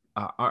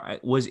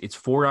was it's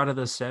 4 out of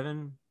the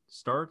 7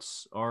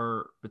 starts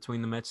are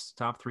between the Mets'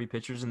 top 3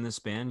 pitchers in this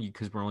span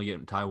because we're only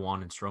getting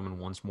Taiwan and Stroman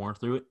once more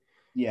through it.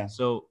 yeah.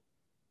 So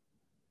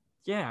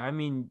yeah, I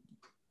mean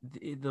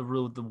the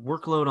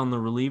workload on the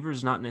relievers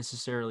is not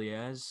necessarily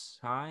as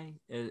high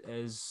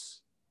as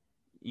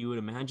you would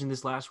imagine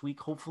this last week.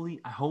 Hopefully,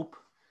 I hope.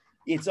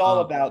 It's all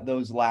Uh, about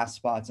those last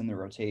spots in the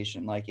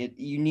rotation. Like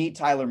you need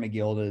Tyler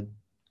McGill to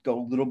go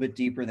a little bit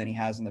deeper than he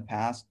has in the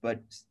past, but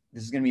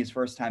this is going to be his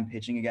first time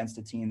pitching against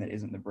a team that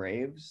isn't the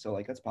Braves, so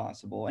like that's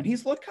possible. And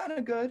he's looked kind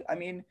of good. I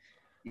mean,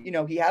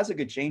 he has a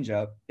good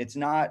changeup. It's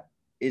not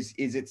is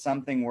it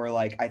something where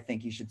like I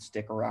think he should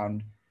stick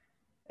around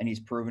and he's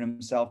proven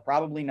himself?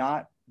 Probably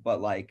not,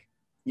 but like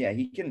yeah,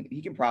 he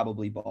can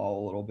probably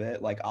ball a little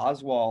bit. Like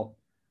Oswald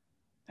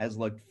has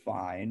looked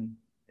fine.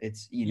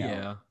 It's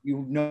yeah,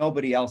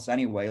 nobody else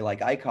anyway.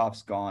 Like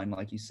Eichhoff's gone,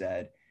 like you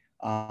said.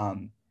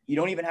 You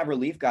don't even have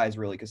relief guys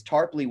really because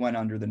Tarpley went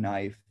under the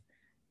knife.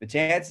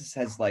 Betances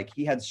has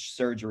he had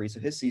surgery, so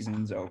his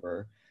season's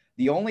over.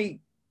 The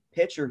only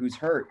pitcher who's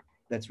hurt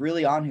that's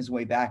really on his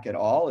way back at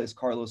all is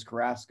Carlos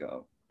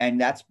Carrasco, and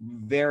that's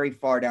very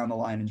far down the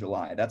line in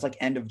July. That's like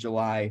end of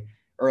July,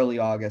 early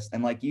August,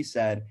 and like you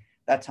said,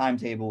 that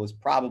timetable is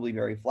probably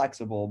very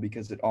flexible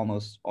because it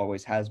almost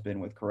always has been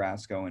with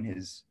Carrasco in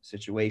his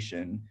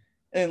situation.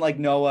 And like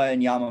Noah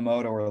and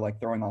Yamamoto are like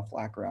throwing off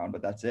flat ground,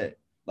 but that's it.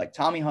 Like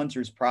Tommy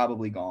Hunter's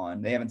probably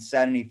gone. They haven't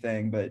said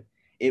anything, but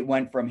it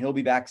went from he'll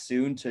be back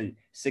soon to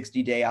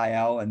 60-day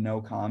IL and no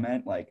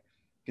comment. Like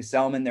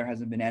Gesellman, there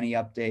hasn't been any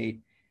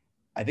update.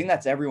 I think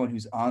that's everyone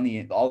who's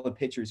on all the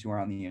pitchers who are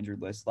on the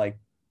injured list. Like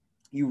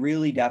you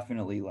really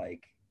definitely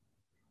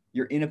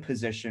you're in a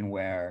position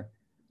where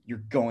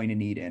you're going to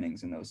need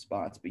innings in those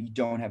spots, but you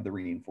don't have the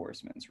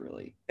reinforcements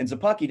really. And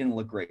Zappucki didn't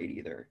look great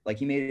either. Like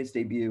he made his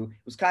debut.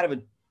 It was kind of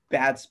a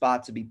bad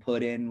spot to be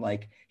put in.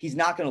 Like he's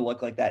not going to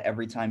look like that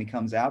every time he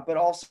comes out, but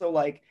also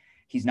like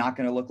he's not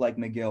going to look like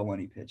McGill when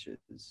he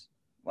pitches.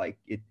 Like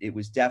it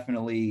was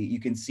definitely, you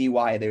can see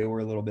why they were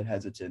a little bit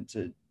hesitant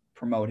to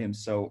promote him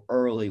so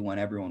early when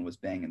everyone was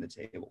banging the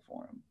table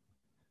for him.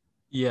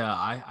 yeah.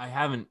 I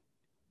haven't.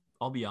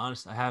 I'll be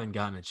honest. I haven't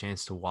gotten a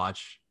chance to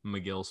watch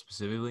McGill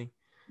specifically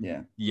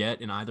Yeah. yet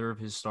in either of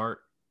his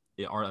starts.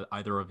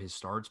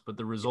 But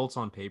the results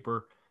on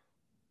paper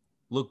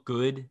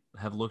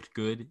have looked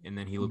good, and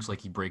then he looks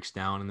like he breaks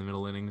down in the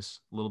middle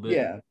innings a little bit.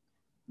 Yeah.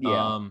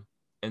 Yeah. Um,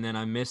 and then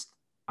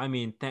I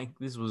mean,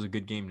 this was a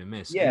good game to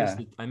miss. Yeah.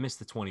 I missed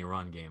the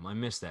 20-run game. I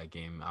missed that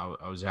game.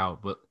 I was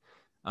out, but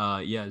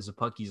yeah,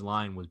 Zapucki's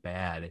line was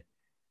bad, and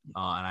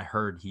I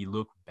heard he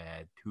looked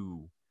bad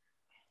too.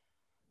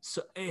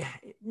 So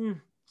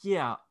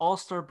yeah,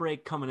 All-Star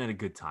break coming at a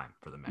good time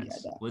for the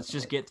Mets. Yeah, Let's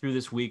just definitely. get through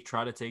this week.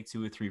 Try to take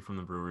 2 or 3 from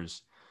the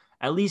Brewers.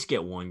 At least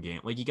get one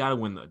game. Like you got to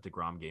win the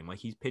DeGrom game. Like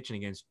he's pitching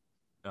against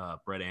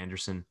Brett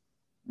Anderson.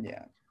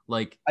 Yeah.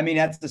 Like I mean,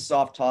 that's the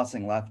soft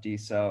tossing lefty.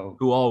 So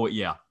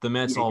the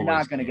Mets you're always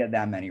not going to get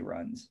that many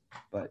runs.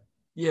 But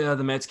yeah,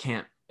 the Mets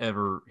can't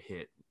ever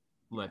hit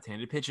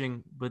left-handed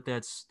pitching, but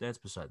that's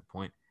beside the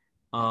point.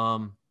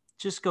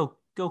 Just go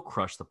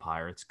crush the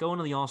Pirates. Go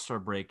into the All-Star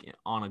break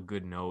on a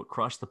good note.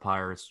 Crush the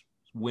Pirates.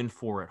 Win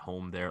 4 at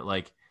home there.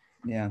 Like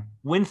yeah,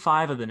 win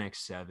 5 of the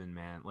next 7,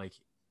 man. Like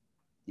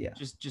yeah,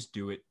 just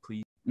do it,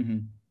 please. mm-hmm.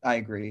 I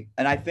agree,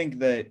 and I think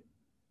that,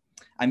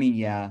 I mean,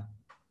 yeah,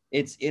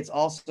 it's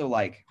also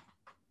like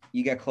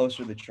you get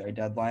closer to the trade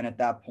deadline at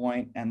that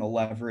point, and the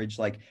leverage.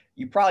 Like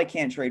you probably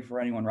can't trade for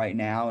anyone right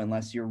now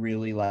unless you're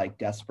really like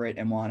desperate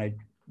and want to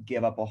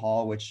give up a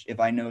haul. Which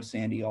if I know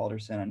Sandy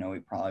Alderson, I know he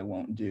probably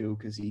won't do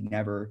because he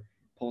never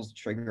pulls the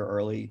trigger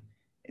early.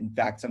 In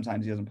fact,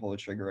 sometimes he doesn't pull the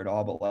trigger at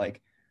all. But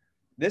like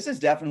this is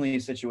definitely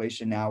a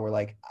situation now where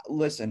like,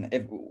 listen,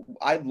 if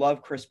I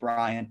love Chris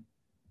Bryant,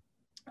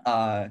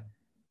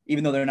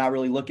 even though they're not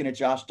really looking at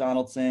Josh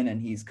Donaldson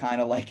and he's kind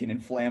of like an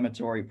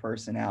inflammatory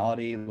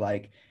personality,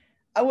 like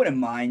I wouldn't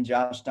mind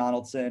Josh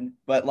Donaldson,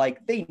 but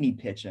like they need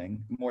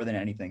pitching more than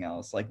anything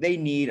else. Like they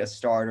need a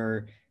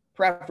starter,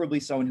 preferably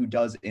someone who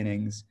does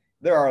innings.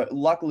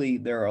 Luckily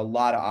there are a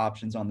lot of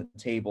options on the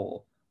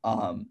table,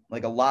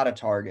 like a lot of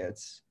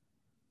targets.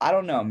 I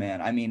don't know,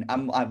 man. I mean,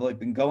 I've like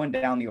been going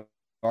down the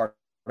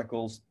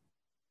articles,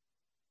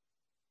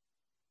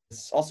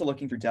 also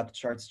looking through depth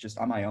charts just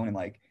on my own, and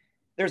like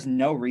there's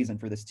no reason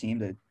for this team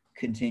to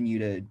continue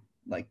to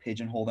like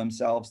pigeonhole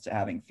themselves to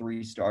having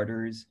 3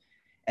 starters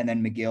and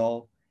then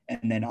McGill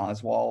and then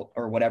Oswalt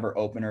or whatever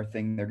opener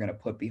thing they're going to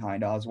put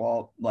behind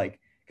Oswalt. Like,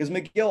 because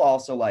McGill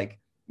also like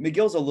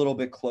McGill's a little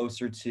bit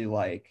closer to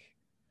like,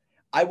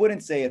 I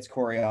wouldn't say it's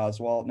Corey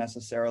Oswalt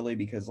necessarily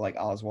because like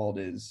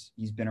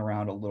he's been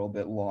around a little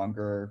bit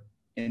longer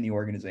in the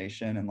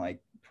organization and like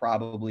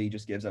probably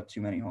just gives up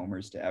too many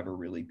homers to ever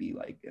really be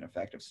like an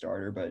effective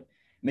starter. But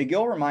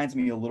McGill reminds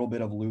me a little bit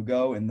of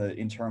Lugo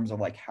in terms of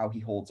like how he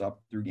holds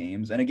up through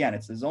games. And again,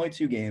 there's only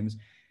 2 games.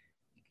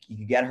 He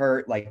could get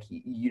hurt. Like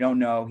you don't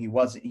know. He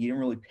didn't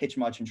really pitch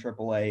much in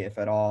AAA, if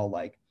at all.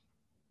 Like,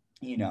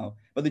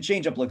 but the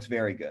changeup looks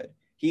very good.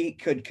 He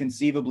could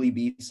conceivably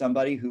be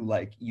somebody who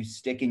like you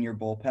stick in your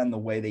bullpen the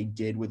way they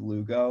did with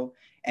Lugo,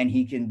 and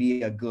he can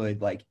be a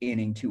good like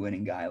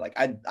 2-inning guy. Like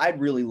I'd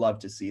really love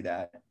to see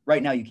that.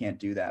 Right now you can't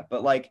do that,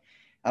 but like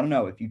I don't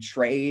know if you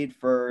trade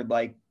for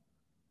like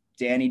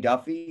Danny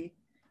Duffy,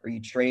 or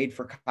you trade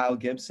for Kyle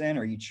Gibson,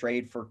 or you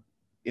trade for,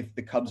 if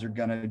the Cubs are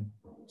gonna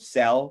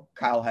sell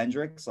Kyle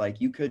Hendricks,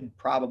 like you could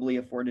probably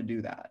afford to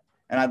do that,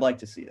 and I'd like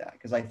to see that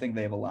because I think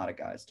they have a lot of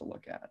guys to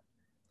look at.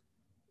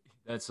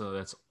 That's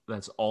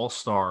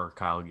all-star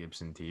Kyle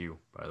Gibson to you,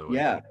 by the way.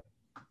 Yeah.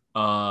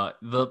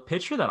 The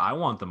pitcher that I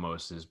want the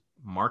most is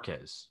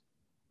Marquez.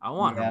 I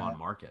want German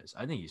Marquez.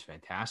 I think he's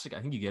fantastic.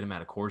 I think you get him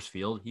at a Coors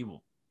Field, he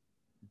will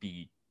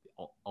be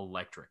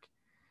electric.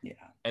 Yeah.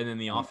 And then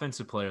the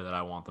offensive player that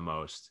I want the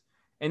most,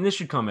 and this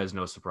should come as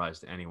no surprise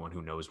to anyone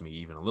who knows me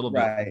even a little bit.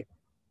 Right.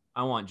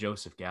 I want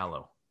Joseph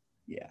Gallo.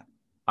 Yeah.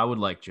 I would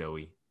like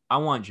Joey. I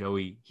want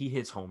Joey. He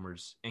hits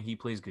homers and he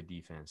plays good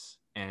defense.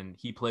 And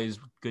he plays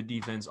good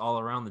defense all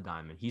around the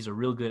diamond. He's a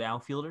real good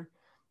outfielder.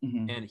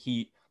 Mm-hmm. And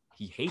he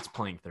hates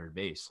playing third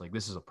base. Like,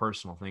 this is a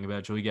personal thing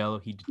about Joey Gallo.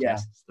 He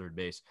detests third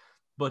base.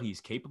 But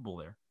he's capable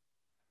there.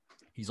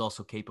 He's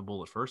also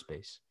capable at first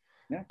base.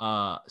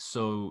 Yeah.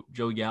 So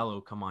Joey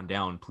Gallo, come on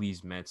down.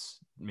 Please, Mets,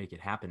 make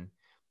it happen.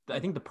 I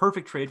think the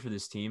perfect trade for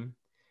this team,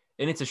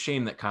 and it's a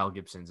shame that Kyle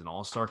Gibson's an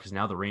all-star because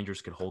now the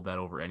Rangers could hold that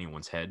over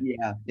anyone's head.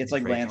 Yeah, it's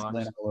like Lance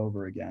Lynn all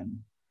over again.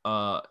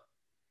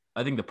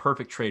 I think the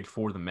perfect trade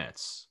for the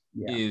Mets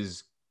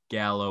is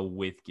Gallo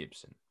with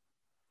Gibson.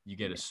 You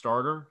get a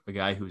starter, a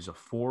guy who's a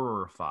 4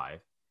 or a 5.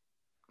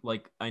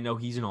 Like, I know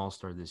he's an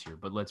all-star this year,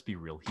 but let's be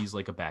real. He's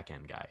like a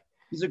back-end guy.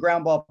 He's a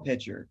ground ball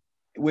pitcher,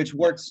 which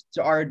works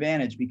to our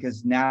advantage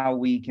because now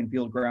we can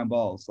field ground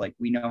balls. Like,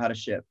 we know how to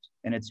shift,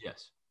 and it's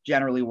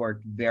generally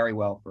worked very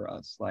well for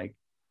us. Like,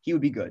 he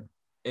would be good.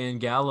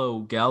 And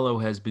Gallo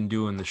has been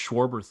doing the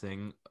Schwarber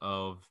thing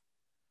of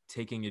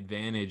taking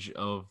advantage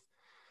of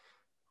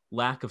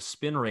lack of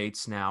spin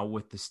rates now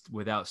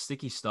without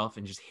sticky stuff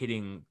and just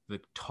hitting the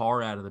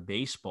tar out of the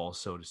baseball,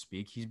 so to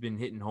speak. He's been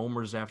hitting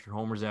homers after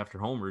homers after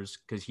homers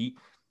because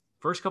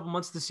first couple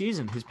months of the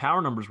season, his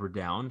power numbers were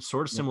down,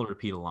 sort of similar to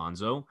Pete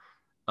Alonso,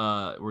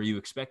 where you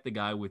expect the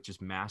guy with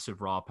just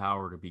massive raw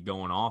power to be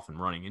going off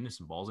and running into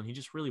some balls, and he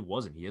just really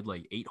wasn't. He had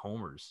like 8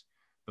 homers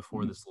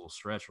before this little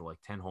stretch, or like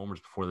 10 homers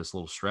before this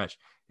little stretch,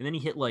 and then he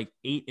hit like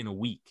 8 in a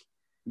week.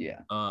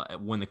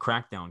 When the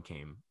crackdown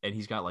came, and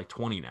he's got like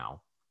 20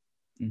 now.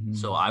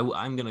 So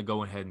I'm going to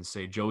go ahead and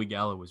say Joey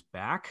Gallo is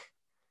back,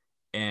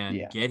 and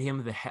Yeah. get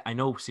him I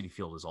know City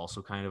Field is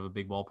also kind of a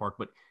big ballpark,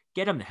 but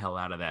get him the hell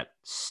out of that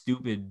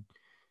stupid,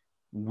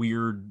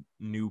 weird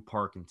new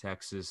park in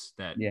Texas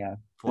that Yeah.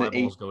 fly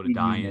The balls go to 18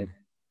 die unit. in.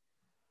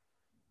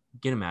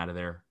 Get him out of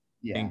there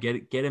Yeah. and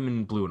get him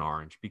in blue and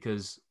orange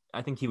because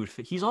I think he would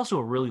fit. He's also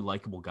a really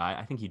likable guy.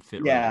 I think he'd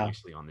fit really Yeah,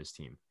 nicely on this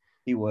team.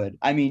 he would.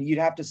 I mean, you'd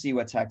have to see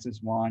what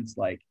Texas wants.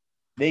 Like,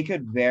 they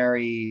could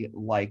very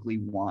likely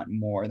want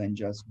more than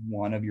just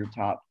one of your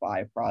top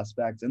 5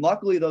 prospects. And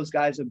luckily, those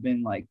guys have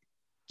been like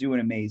doing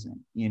amazing.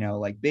 You know,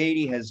 like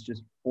Beatty has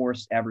just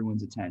forced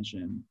everyone's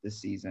attention this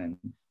season.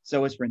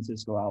 So is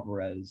Francisco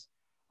Alvarez.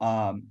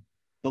 Um,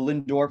 the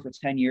Lindor for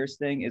 10 years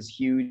thing is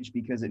huge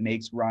because it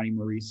makes Ronnie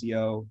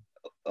Mauricio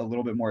a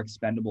little bit more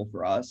expendable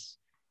for us,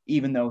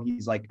 even though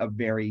he's like a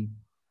very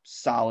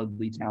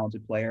solidly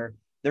talented player.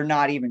 They're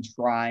not even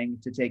trying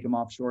to take him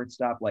off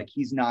shortstop. Like,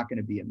 he's not going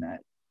to be a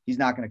Met. He's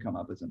not going to come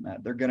up as a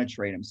Met. They're going to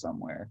trade him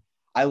somewhere.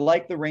 I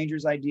like the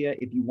Rangers idea.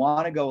 If you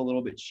want to go a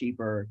little bit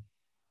cheaper,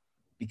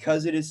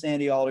 because it is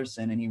Sandy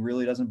Alderson and he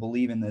really doesn't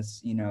believe in this,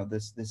 you know,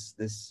 this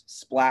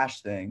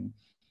splash thing.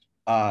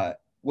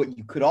 What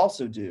you could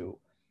also do,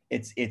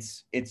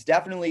 it's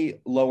definitely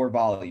lower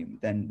volume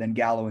than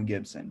Gallo and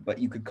Gibson, but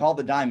you could call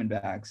the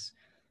Diamondbacks,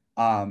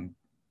 um,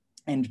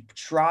 and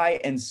try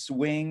and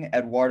swing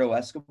Eduardo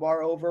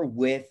Escobar over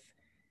with,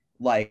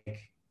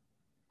 like,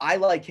 I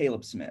like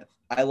Caleb Smith.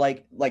 I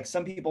like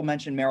some people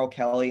mention Merrill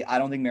Kelly. I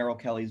don't think Merrill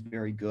Kelly is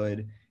very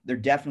good. They're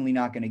definitely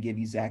not going to give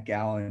you Zach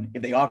Gallen.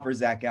 If they offer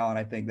Zach Gallen,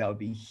 I think that would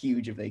be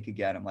huge if they could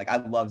get him. Like, I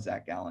love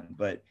Zach Gallen,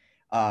 but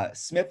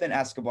Smith and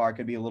Escobar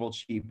could be a little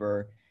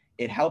cheaper.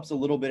 It helps a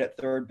little bit at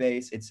third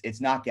base.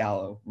 It's not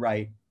Gallo,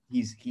 right?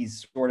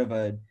 He's sort of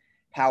a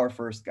power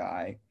first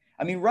guy.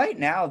 I mean, right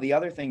now the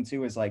other thing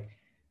too is like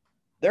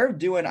they're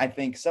doing, I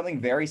think, something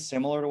very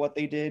similar to what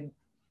they did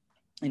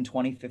in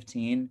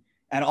 2015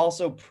 and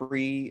also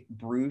pre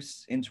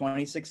Bruce in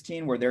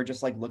 2016, where they're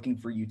just like looking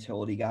for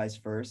utility guys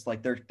first.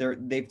 Like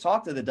they've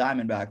talked to the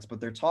Diamondbacks,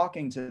 but they're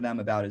talking to them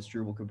about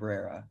Asdrubal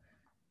Cabrera,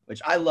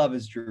 which I love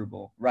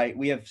Asdrubal, right?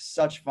 We have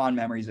such fond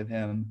memories of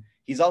him.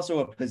 He's also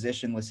a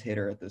positionless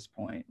hitter at this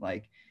point.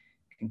 Like,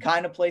 can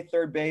kind of play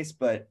third base,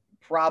 but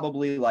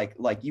probably like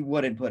you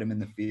wouldn't put him in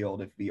the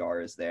field if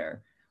VR is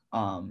there.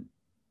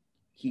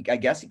 I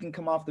guess he can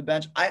come off the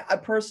bench. I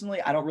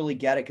personally, I don't really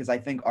get it because I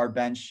think our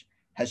bench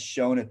has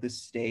shown at this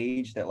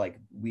stage that like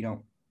we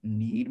don't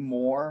need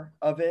more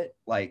of it.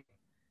 Like,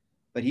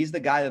 but he's the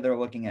guy that they're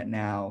looking at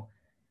now.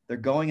 They're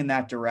going in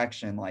that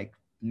direction. Like,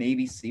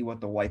 maybe see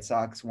what the White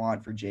Sox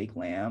want for Jake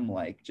Lamb.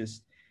 Like,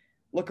 just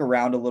look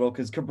around a little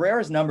because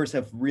Cabrera's numbers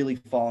have really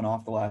fallen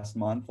off the last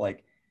month.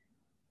 Like,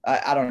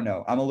 I don't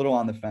know. I'm a little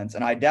on the fence,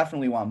 and I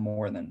definitely want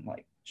more than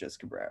like just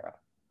Cabrera.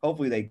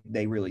 Hopefully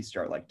they really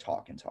start like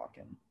talking.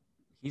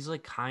 He's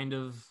like kind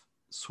of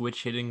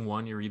switch hitting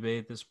Juan Uribe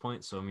at this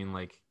point. So I mean,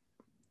 like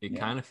it Yeah.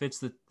 kind of fits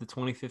the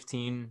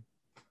 2015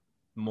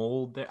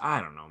 mold there. I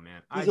don't know,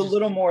 man. He's a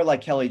little more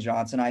like Kelly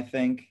Johnson, I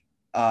think,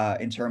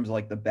 in terms of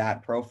like the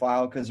bat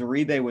profile, because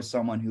Uribe was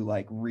someone who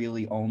like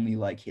really only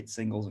like hit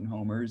singles and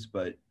homers,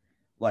 but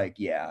like,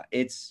 yeah,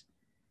 it's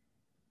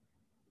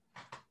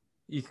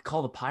You could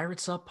call the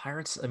Pirates up.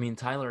 Pirates, I mean,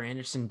 Tyler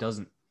Anderson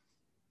doesn't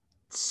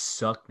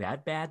suck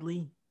that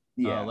badly.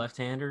 yeah.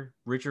 Left-hander.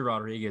 Richard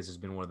Rodriguez has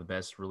been one of the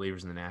best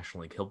relievers in the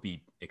National League. He'll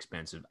be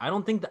expensive. I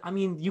don't think that, I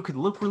mean, you could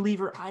look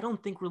reliever. I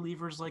don't think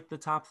reliever is like the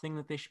top thing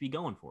that they should be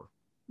going for.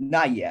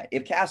 Not yet.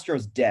 If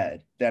Castro's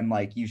dead, then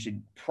like you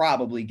should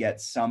probably get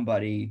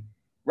somebody.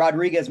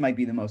 Rodriguez might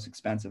be the most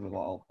expensive of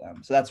all of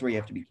them. So that's where you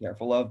have to be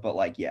careful of. But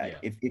like, yeah.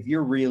 If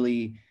you're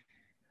really,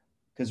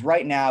 because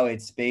right now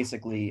it's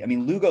basically, I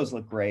mean, Lugo's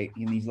looked great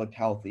and he's looked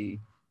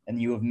healthy.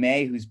 And you have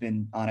May, who's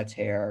been on a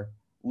tear.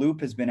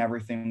 Loop has been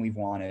everything we've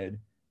wanted.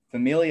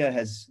 Familia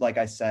has, like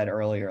I said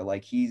earlier,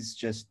 like he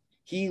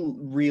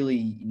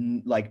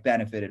really like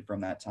benefited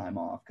from that time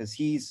off because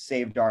he's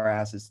saved our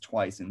asses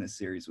twice in this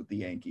series with the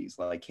Yankees.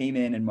 Like, came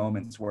in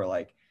moments where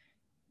like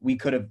we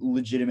could have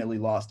legitimately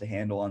lost a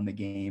handle on the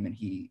game and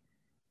he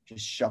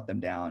just shut them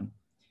down.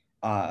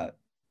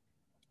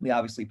 We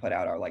obviously put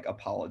out our like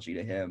apology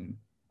to him.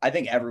 I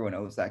think everyone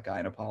owes that guy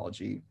an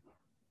apology.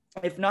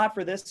 If not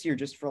for this year,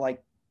 just for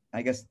like,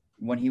 I guess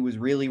when he was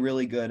really,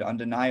 really good,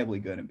 undeniably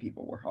good, and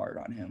people were hard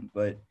on him.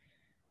 But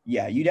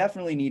yeah, you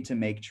definitely need to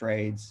make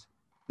trades.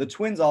 The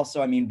Twins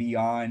also, I mean,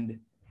 beyond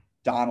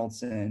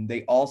Donaldson,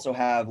 they also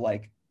have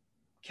like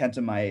Kenta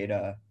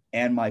Maeda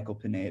and Michael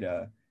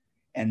Pineda,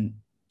 and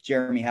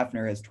Jeremy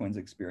Hefner has Twins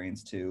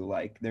experience too.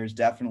 Like, there's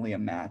definitely a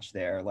match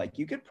there. Like,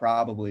 you could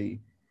probably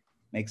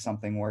make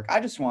something work. I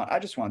just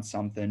want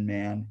something,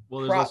 man.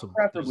 Well, there's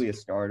preferably a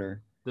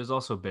starter. There's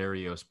also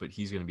Barrios, but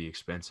he's going to be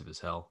expensive as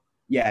hell.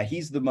 Yeah,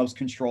 he's the most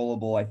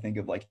controllable, I think,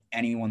 of like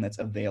anyone that's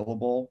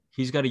available.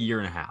 He's got a year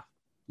and a half.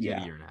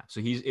 Yeah, a year and a half.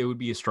 So it would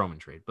be a Stroman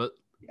trade, but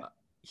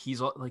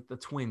he's like the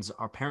Twins.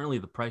 Apparently,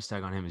 the price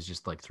tag on him is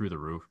just like through the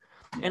roof,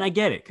 and I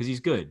get it because he's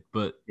good.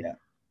 But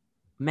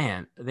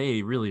man,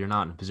 they really are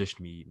not in a position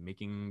to be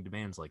making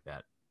demands like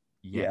that.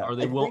 Or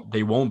they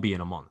won't be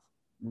in a month.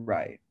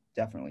 Right.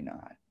 definitely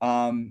not.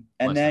 And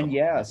Less then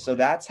than a so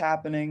that's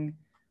happening.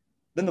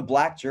 Then the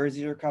black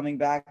jerseys are coming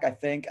back, I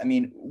think. I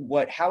mean,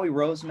 what Howie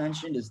Rose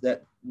mentioned is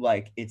that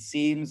like it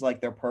seems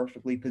like they're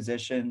perfectly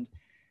positioned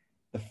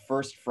the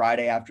first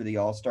Friday after the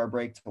All-Star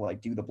break to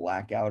like do the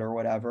blackout or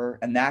whatever.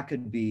 And that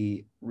could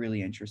be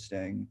really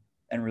interesting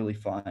and really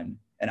fun.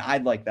 And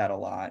I'd like that a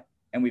lot.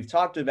 And we've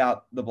talked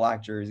about the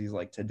black jerseys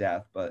like to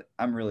death, but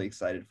I'm really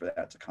excited for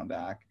that to come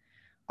back.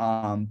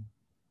 Um,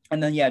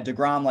 and then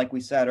DeGrom, like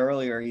we said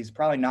earlier, he's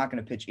probably not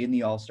going to pitch in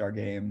the All-Star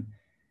game.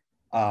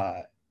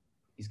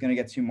 He's going to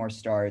get 2 more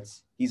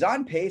starts. He's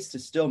on pace to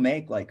still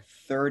make like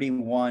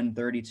 31,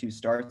 32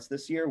 starts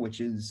this year, which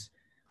is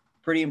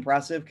pretty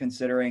impressive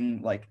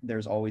considering like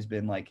there's always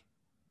been like,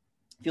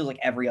 feels like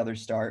every other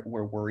start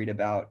we're worried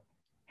about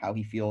how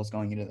he feels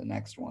going into the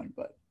next one.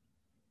 But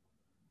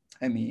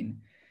I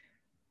mean,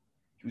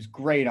 he was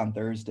great on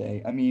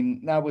Thursday. I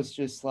mean, that was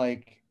just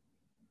like,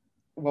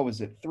 what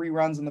was it? 3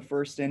 runs in the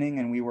first inning,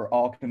 and we were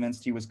all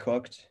convinced he was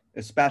cooked,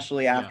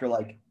 especially after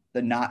like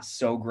the not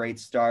so great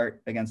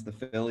start against the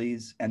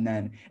Phillies. And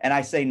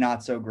I say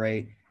not so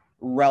great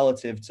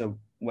relative to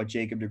what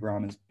Jacob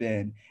deGrom has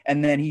been.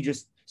 And then he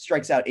just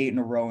strikes out 8 in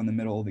a row in the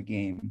middle of the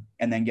game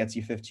and then gets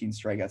you 15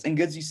 strikeouts and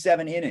gives you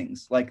 7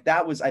 innings. Like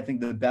that was, I think,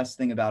 the best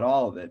thing about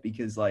all of it,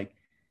 because like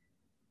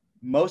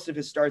most of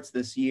his starts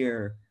this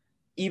year,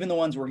 even the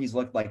ones where he's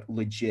looked like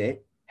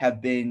legit,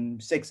 have been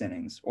 6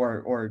 innings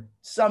or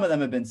some of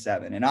them have been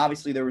 7. And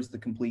obviously there was the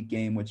complete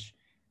game, which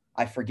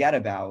I forget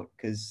about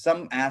because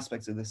some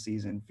aspects of the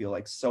season feel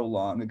like so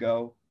long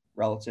ago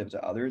relative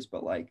to others.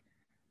 But like,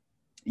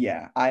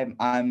 yeah, I'm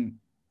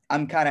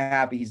kind of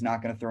happy he's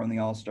not going to throw in the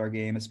All-Star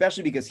game,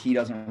 especially because he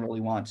doesn't really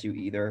want to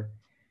either.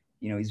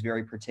 You know, he's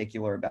very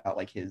particular about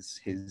like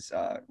his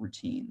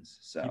routines.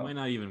 So he might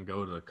not even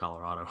go to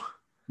Colorado.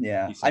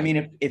 Yeah, I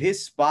mean, if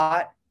his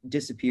spot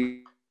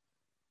disappears,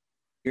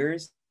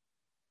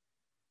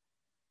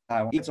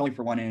 it's only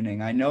for 1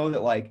 inning. I know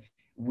that like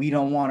we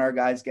don't want our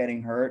guys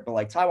getting hurt, but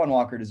like Taijuan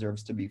Walker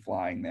deserves to be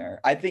flying there.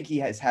 I think he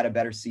has had a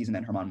better season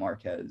than German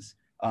Marquez.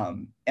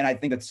 And I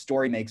think that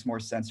Story makes more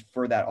sense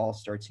for that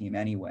All-Star team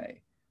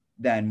anyway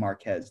than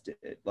Marquez did.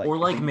 Like, or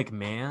like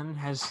McMahon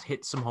has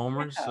hit some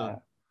homers. Yeah.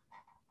 So,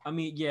 I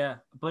mean, yeah,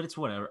 but it's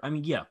whatever. I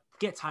mean, yeah,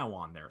 get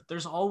Taijuan there.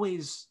 There's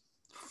always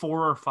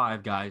 4 or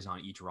 5 guys on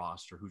each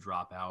roster who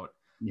drop out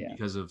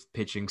because of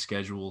pitching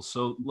schedules.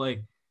 So,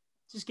 like,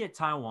 just get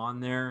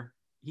Taijuan there.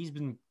 He's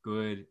been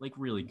good, like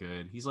really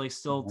good. He's like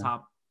still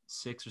top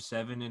 6 or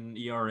 7 in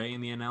ERA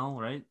in the NL,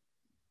 right?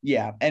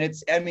 Yeah, and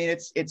it's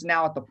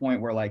now at the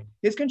point where like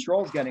his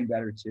control is getting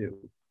better too.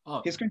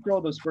 His control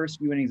of those first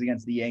few innings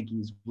against the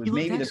Yankees was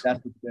maybe the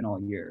best it's been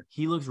all year.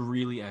 He looks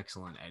really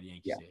excellent at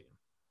Yankee Stadium.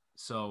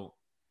 So,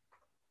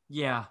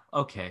 yeah,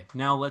 okay.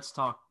 Now let's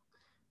talk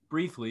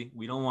briefly.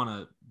 We don't want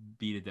to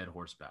beat a dead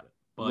horse about it,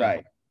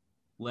 but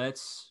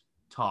let's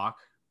talk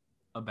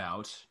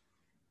about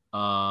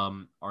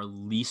our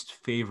least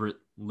favorite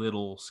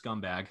little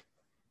scumbag.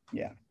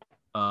 Yeah.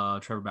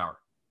 Trevor Bauer.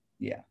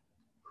 Yeah.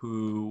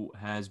 Who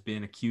has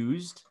been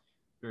accused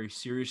very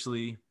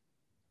seriously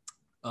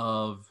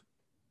of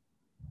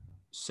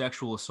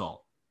sexual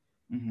assault.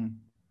 Mm-hmm.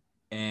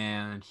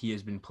 And he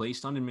has been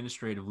placed on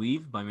administrative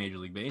leave by Major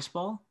League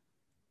Baseball.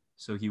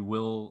 So he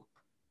will,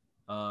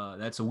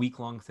 that's a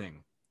week-long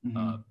thing.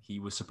 Mm-hmm. He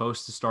was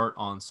supposed to start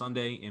on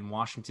Sunday in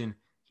Washington.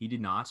 He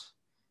did not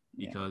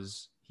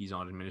because he's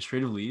on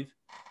administrative leave.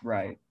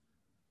 Right.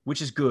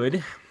 Which is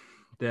good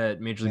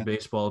that Major League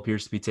Baseball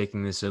appears to be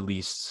taking this at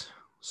least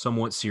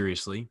somewhat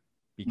seriously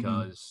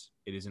because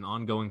it is an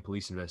ongoing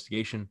police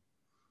investigation.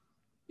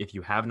 If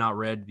you have not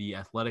read the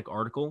Athletic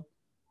article,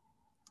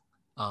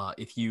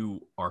 if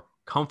you are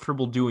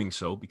comfortable doing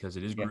so, because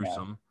it is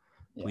gruesome,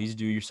 please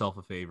do yourself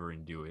a favor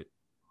and do it.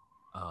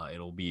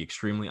 It'll be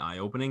extremely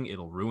eye-opening.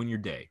 It'll ruin your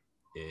day.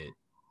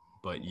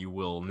 But you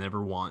will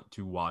never want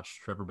to watch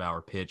Trevor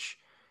Bauer pitch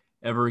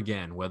ever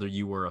again, whether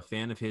you were a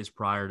fan of his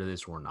prior to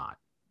this or not.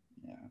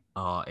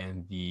 Yeah.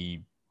 And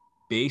the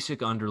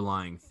basic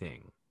underlying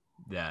thing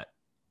that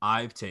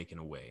I've taken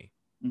away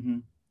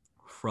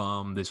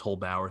from this whole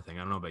Bauer thing,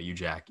 I don't know about you,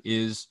 Jack,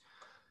 is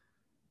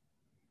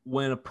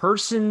when a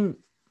person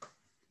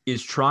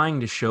is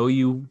trying to show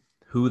you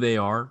who they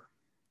are,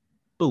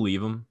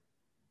 believe them.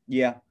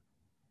 Yeah.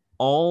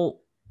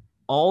 All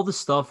the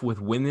stuff with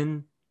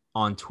women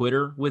on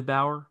Twitter with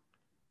Bauer,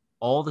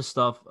 all the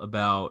stuff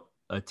about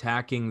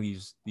attacking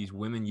these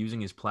women,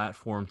 using his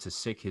platform to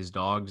sick his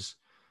dogs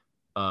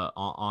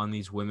on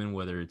these women,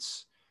 whether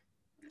it's,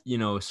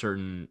 a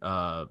certain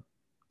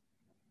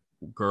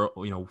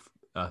girl,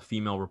 a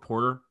female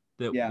reporter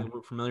that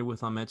we're familiar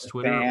with on Mets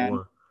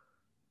Twitter,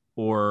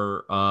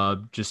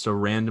 or just a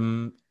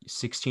random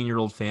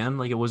 16-year-old fan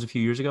like it was a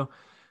few years ago.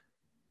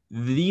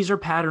 These are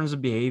patterns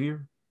of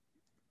behavior.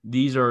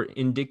 These are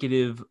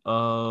indicative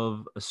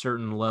of a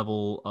certain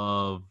level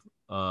of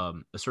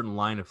a certain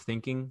line of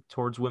thinking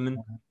towards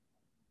women.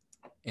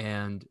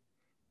 And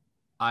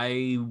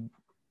I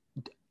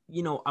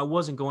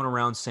wasn't going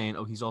around saying,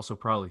 oh, he's also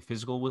probably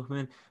physical with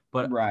women,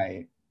 but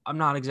I'm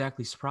not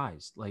exactly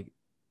surprised. Like,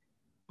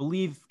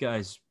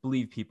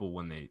 believe people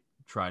when they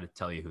try to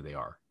tell you who they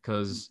are,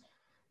 because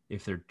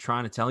if they're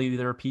trying to tell you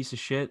they're a piece of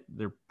shit,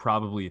 they're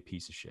probably a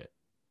piece of shit.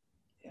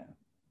 Yeah. And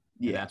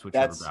Yeah. that's what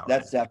Trevor Bauer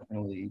That's is.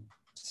 definitely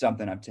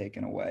something I've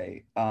taken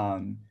away.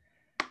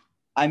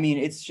 I mean,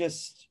 it's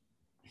just,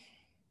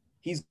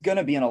 he's going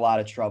to be in a lot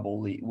of trouble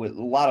with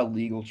a lot of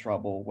legal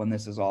trouble when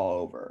this is all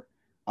over.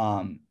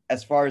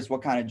 As far as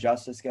what kind of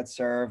justice gets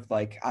served,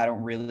 like, I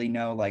don't really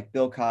know. Like,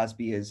 Bill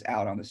Cosby is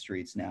out on the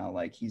streets now.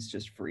 Like, he's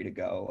just free to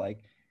go.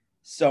 Like,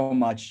 so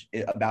much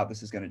about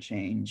this is going to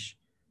change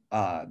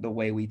the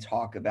way we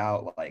talk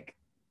about, like,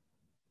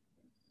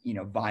 you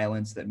know,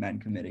 violence that men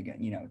commit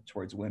against, you know,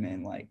 towards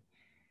women. Like,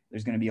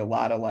 there's going to be a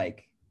lot of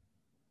like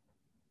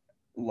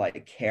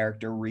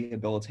character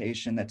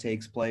rehabilitation that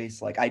takes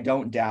place. Like, I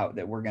don't doubt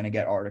that we're going to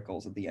get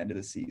articles at the end of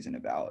the season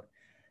about,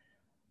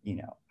 you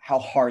know, how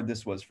hard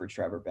this was for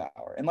Trevor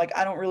Bauer. And like,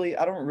 I don't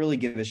really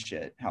give a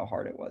shit how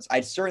hard it was.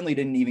 I certainly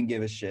didn't even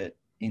give a shit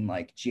in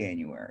like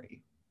January,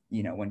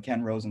 you know, when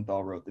Ken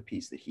Rosenthal wrote the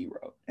piece that he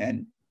wrote.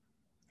 And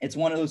it's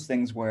one of those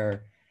things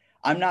where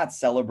I'm not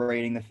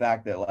celebrating the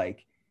fact that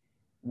like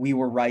we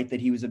were right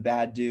that he was a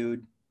bad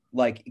dude.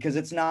 Like, because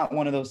it's not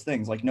one of those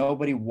things. Like,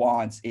 nobody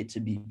wants it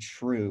to be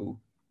true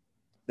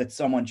that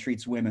someone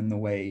treats women the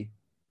way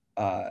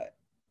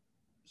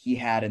he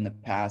had in the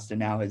past, and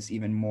now has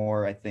even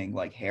more, I think,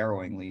 like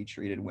harrowingly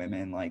treated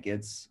women. Like,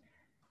 it's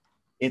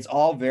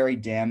all very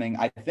damning.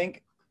 I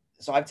think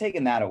so. I've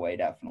taken that away,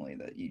 definitely,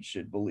 that you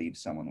should believe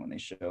someone when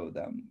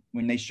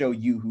they show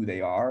you who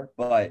they are.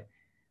 But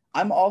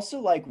I'm also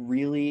like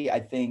really,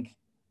 I think,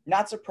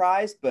 not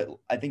surprised, but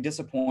I think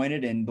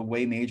disappointed in the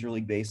way Major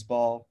League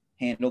Baseball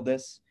handled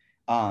this.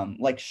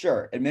 Like,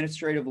 sure,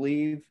 administrative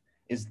leave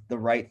is the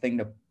right thing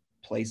to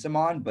place him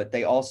on, but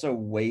they also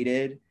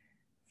waited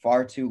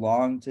far too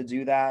long to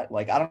do that.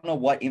 Like, I don't know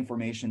what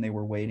information they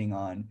were waiting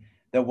on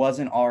that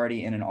wasn't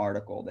already in an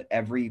article that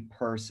every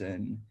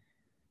person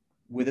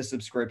with a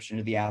subscription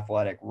to The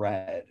Athletic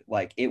read.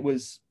 Like, it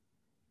was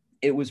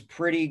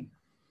pretty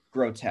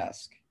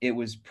grotesque. It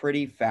was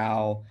pretty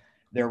foul.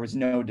 There was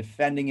no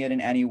defending it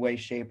in any way,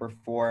 shape, or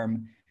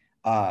form.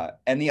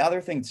 And the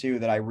other thing too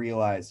that I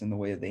realized in the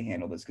way that they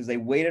handled this, because they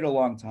waited a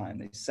long time,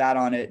 they sat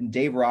on it, and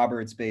Dave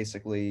Roberts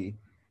basically,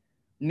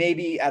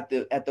 maybe at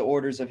the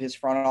orders of his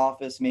front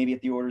office, maybe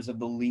at the orders of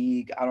the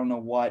league, I don't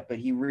know what, but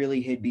he really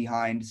hid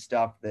behind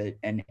stuff that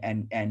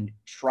and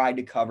tried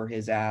to cover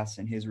his ass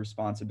and his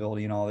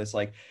responsibility and all this.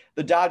 Like,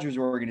 the Dodgers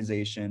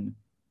organization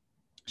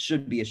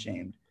should be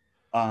ashamed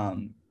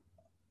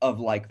of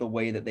like the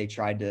way that they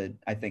tried to,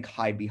 I think,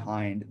 hide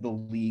behind the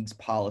league's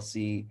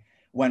policy,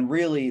 when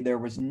really there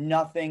was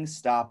nothing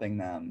stopping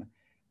them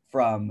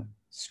from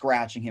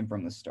scratching him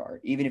from the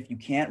start. Even if you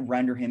can't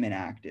render him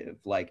inactive,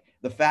 like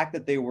the fact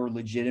that they were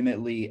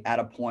legitimately at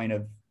a point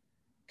of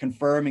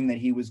confirming that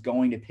he was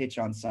going to pitch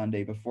on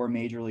Sunday before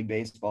Major League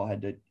Baseball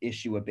had to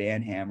issue a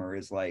ban hammer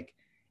is like,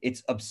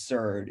 it's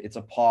absurd. It's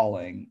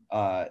appalling.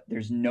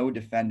 There's no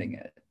defending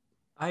it.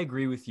 I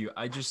agree with you.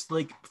 I just,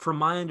 like, from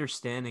my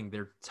understanding,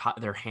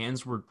 their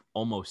hands were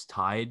almost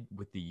tied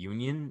with the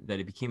union,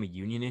 that it became a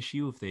union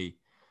issue if they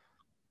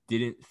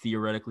didn't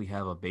theoretically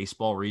have a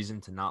baseball reason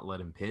to not let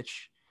him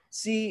pitch.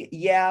 See,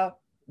 yeah,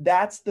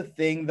 that's the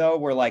thing though,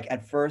 where like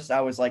at first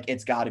I was like,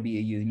 it's got to be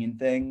a union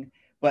thing.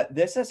 But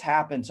this has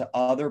happened to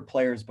other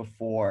players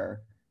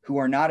before who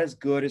are not as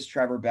good as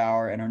Trevor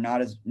Bauer and are not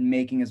as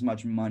making as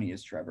much money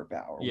as Trevor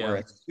Bauer. Yeah. Where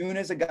as soon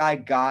as a guy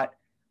got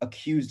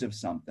accused of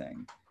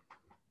something,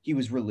 he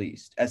was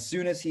released. As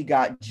soon as he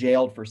got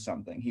jailed for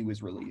something, he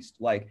was released.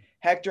 Like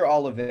Hector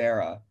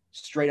Oliveira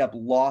straight up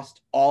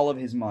lost all of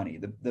his money.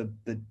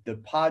 The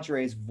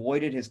Padres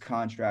voided his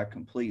contract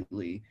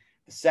completely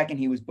the second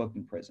he was booked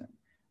in prison.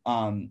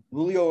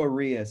 Julio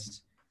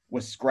Urias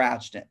was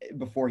scratched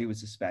before he was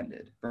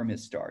suspended from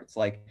his starts.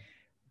 Like,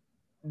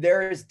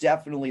 there is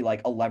definitely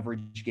like a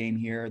leverage game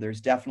here.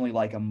 There's definitely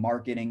like a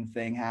marketing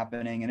thing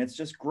happening, and it's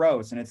just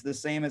gross. And it's the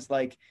same as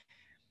like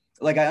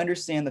I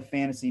understand the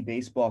fantasy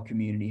baseball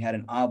community had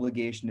an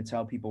obligation to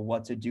tell people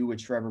what to do with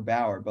Trevor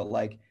Bauer, but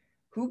like,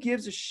 who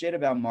gives a shit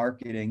about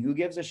marketing? Who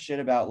gives a shit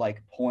about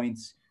like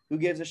points? Who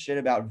gives a shit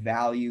about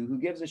value? Who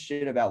gives a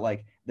shit about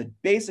like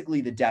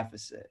basically the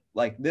deficit?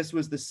 Like, this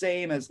was the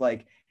same as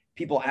like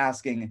people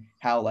asking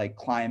how like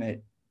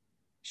climate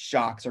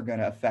shocks are going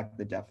to affect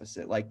the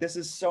deficit. Like, this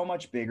is so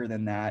much bigger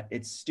than that.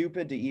 It's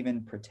stupid to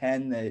even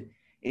pretend that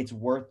it's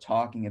worth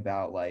talking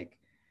about, like,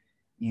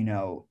 you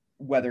know,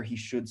 whether he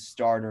should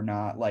start or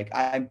not. Like,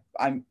 I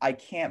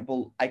can't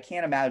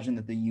imagine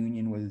that the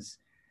union was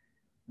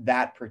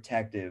that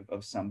protective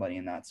of somebody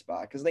in that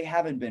spot, because they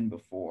haven't been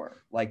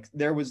before. Like,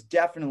 there was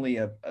definitely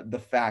the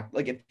fact,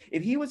 like,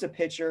 if he was a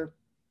pitcher,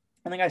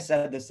 I think I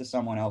said this to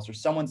someone else, or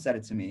someone said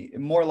it to me,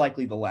 more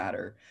likely the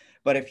latter.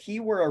 But if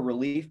he were a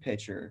relief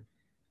pitcher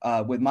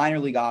with minor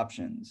league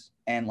options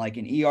and like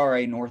an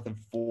ERA north of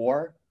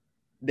 4,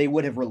 they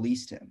would have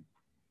released him.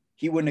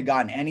 he wouldn't have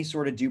gotten any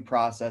sort of due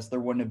process. There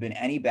wouldn't have been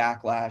any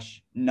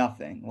backlash,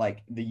 nothing.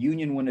 Like the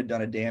union wouldn't have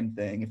done a damn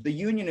thing. If the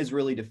union is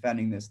really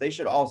defending this, they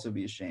should also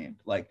be ashamed.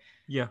 Like,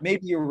 Yeah.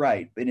 maybe you're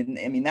right, but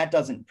I mean, that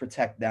doesn't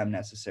protect them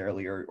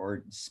necessarily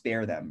or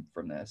spare them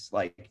from this.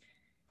 Like,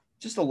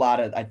 just a lot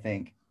of, I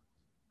think.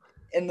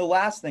 And the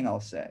last thing I'll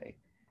say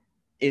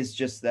is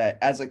just that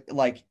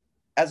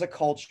as a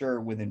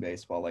culture within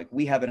baseball, like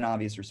we have an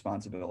obvious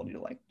responsibility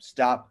to like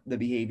stop the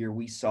behavior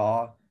we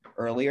saw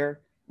earlier,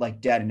 like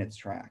dead in its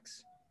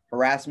tracks.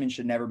 Harassment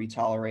should never be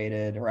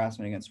tolerated.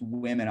 Harassment against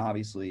women,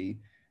 obviously,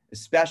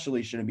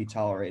 especially shouldn't be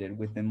tolerated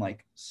within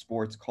like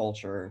sports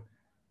culture.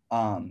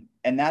 And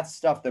that's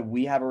stuff that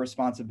we have a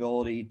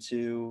responsibility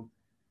to,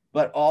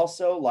 but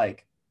also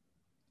like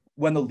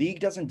when the league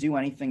doesn't do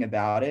anything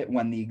about it,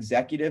 when the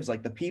executives,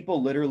 like the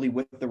people literally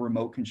with the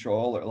remote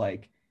control or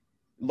like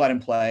let him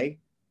play,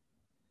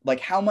 like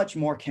how much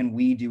more can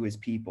we do as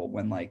people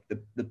when like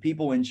the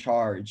people in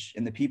charge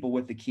and the people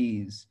with the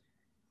keys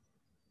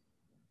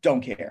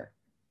don't care?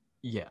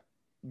 Yeah.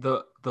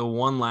 The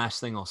one last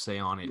thing I'll say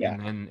on it, Yeah.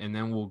 and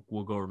then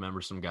we'll go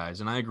remember some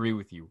guys. And I agree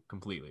with you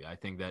completely. I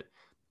think that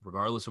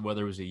regardless of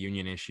whether it was a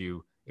union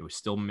issue, it was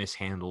still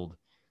mishandled,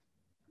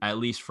 at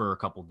least for a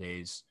couple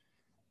days.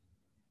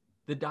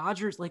 The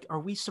Dodgers, like, are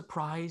we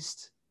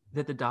surprised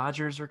that the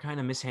Dodgers are kind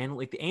of mishandled?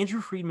 Like the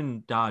Andrew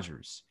Friedman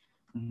Dodgers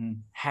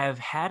have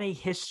had a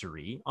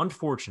history,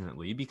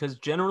 unfortunately, because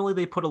generally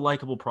they put a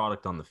likable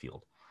product on the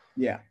field.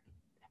 Yeah.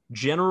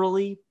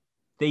 Generally,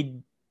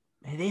 they've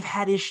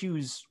had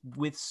issues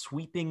with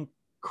sweeping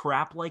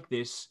crap like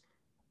this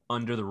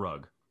under the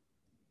rug.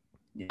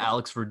 Yeah.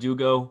 Alex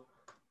Verdugo,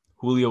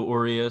 Julio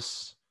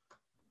Urias,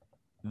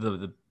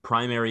 the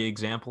primary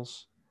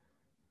examples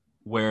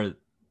where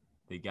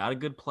they got a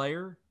good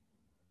player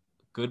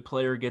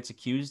gets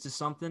accused of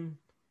something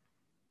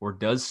or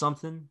does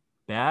something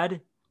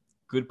bad,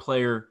 good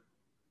player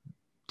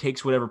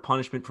takes whatever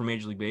punishment from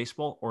Major League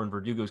Baseball, or in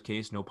Verdugo's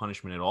case, no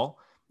punishment at all,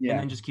 and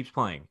then just keeps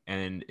playing.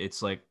 And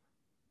it's like,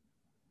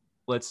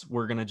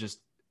 we're going to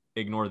just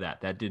ignore that.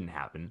 That didn't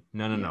happen.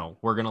 No.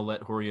 We're going to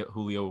let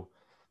Julio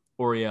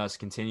Urias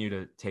continue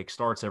to take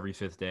starts every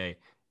fifth day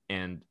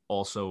and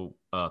also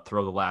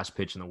throw the last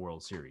pitch in the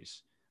World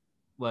Series.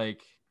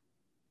 Like,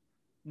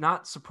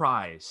 not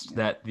surprised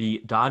that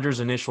the Dodgers'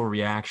 initial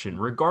reaction,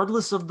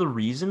 regardless of the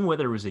reason,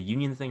 whether it was a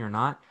union thing or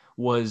not,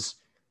 was,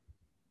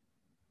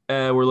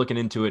 we're looking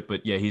into it,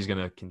 but yeah, he's going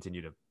to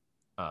continue to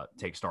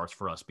take starts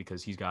for us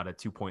because he's got a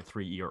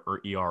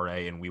 2.3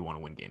 ERA and we want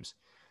to win games.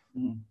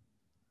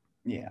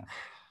 Yeah.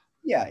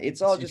 Yeah,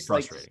 it's all just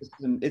like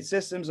it's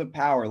systems of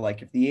power.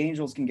 Like if the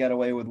Angels can get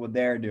away with what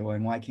they're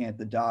doing, why can't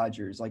the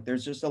Dodgers? Like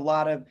there's just a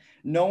lot of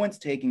no one's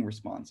taking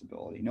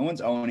responsibility. No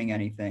one's owning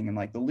anything. And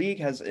like the league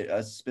has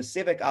a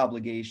specific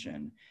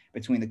obligation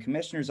between the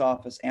commissioner's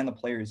office and the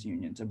players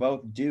union to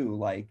both do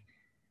like,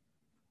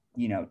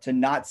 you know, to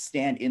not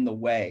stand in the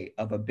way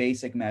of a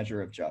basic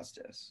measure of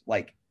justice,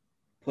 like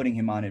putting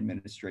him on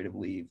administrative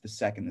leave the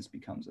second this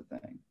becomes a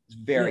thing. It's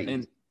very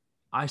easy.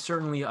 I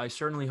certainly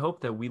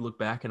hope that we look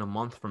back in a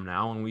month from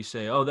now and we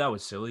say, oh, that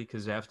was silly.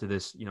 Because after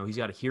this, you know, he's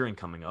got a hearing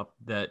coming up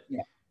that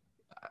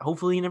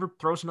hopefully he never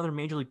throws another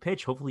major league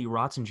pitch. Hopefully he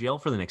rots in jail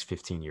for the next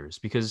 15 years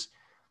because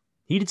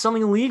he did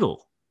something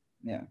illegal.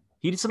 Yeah.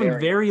 He did something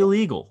very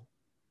illegal.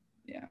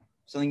 Yeah.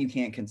 Something you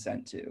can't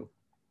consent to.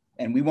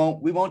 And we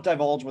won't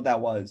divulge what that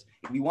was.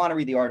 If you want to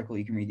read the article,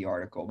 you can read the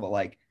article. But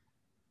like,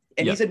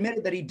 and he's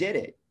admitted that he did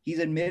it. He's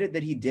admitted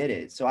that he did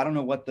it. So I don't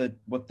know what the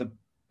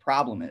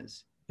problem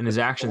is. And his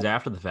actions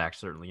after the fact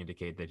certainly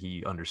indicate that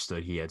he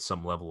understood he had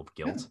some level of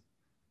guilt.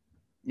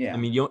 Yeah. I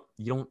mean, you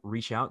don't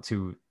reach out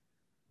to,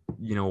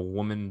 you know, a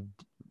woman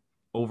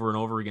over and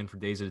over again for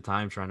days at a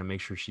time, trying to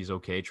make sure she's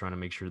okay, trying to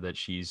make sure that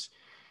she's,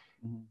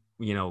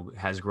 you know,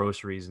 has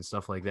groceries and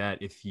stuff like that.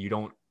 If you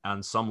don't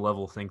on some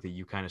level think that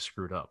you kind of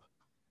screwed up.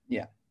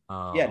 Yeah.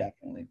 Yeah,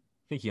 definitely.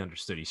 I think he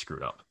understood he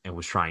screwed up and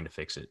was trying to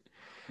fix it.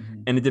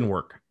 And it didn't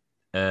work.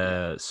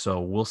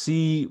 So we'll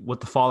see what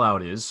the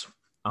fallout is.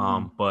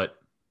 But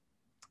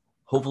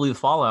hopefully the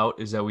fallout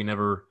is that we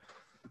never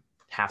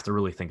have to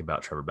really think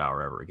about Trevor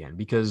Bauer ever again,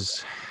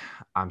 because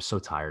I'm so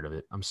tired of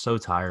it. I'm so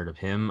tired of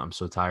him. I'm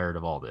so tired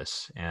of all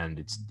this.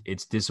 And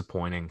it's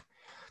disappointing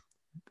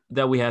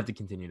that we have to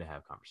continue to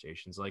have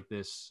conversations like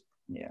this.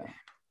 Yeah.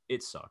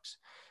 It sucks.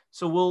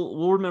 So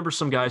we'll remember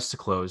some guys to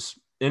close.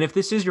 And if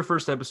this is your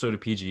first episode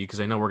of PG, because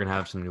I know we're going to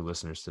have some new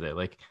listeners today,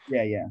 like,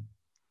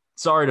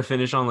 sorry to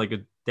finish on like a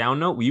down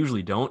note. We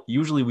usually don't.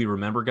 Usually we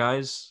remember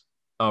guys,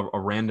 a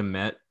random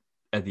Met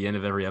at the end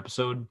of every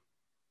episode,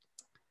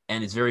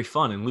 and it's very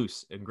fun and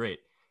loose and great.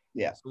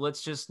 Yeah. So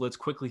let's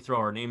quickly throw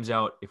our names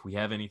out. If we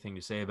have anything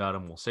to say about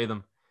them, we'll say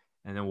them,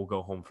 and then we'll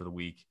go home for the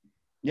week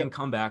and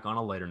come back on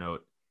a lighter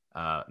note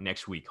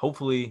next week.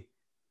 Hopefully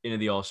into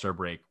the All-Star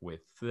break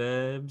with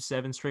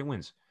 7 straight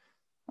wins.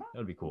 That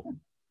would be cool.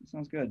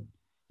 Sounds good.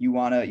 You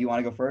wanna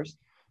go first?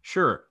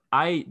 Sure.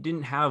 I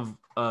didn't have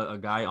a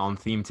guy on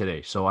theme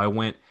today, so I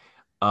went.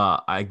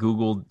 I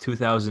Googled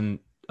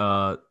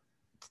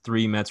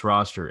 2003 Mets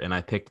roster, and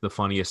I picked the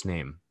funniest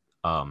name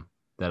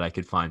that I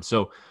could find.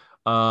 So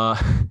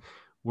Uh,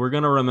 we're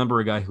gonna remember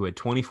a guy who had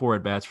 24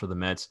 at bats for the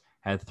Mets,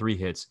 had 3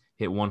 hits,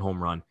 hit 1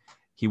 home run.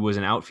 He was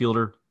an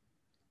outfielder.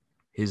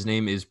 His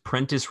name is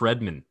Prentice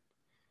Redman,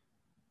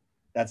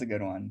 That's a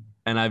good one.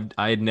 and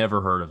I had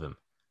never heard of him.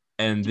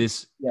 And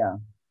Yeah.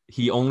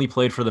 he only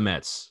played for the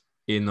Mets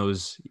in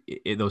those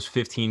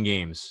 15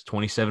 games,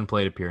 27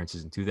 plate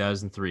appearances in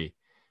 2003.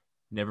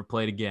 Never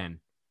played again.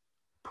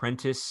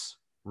 Prentice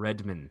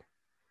Redman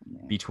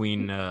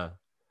between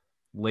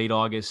late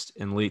August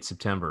and late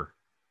September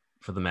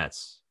for the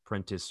Mets.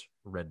 Prentice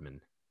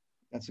Redman.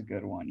 That's a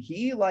good one.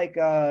 He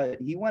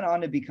he went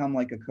on to become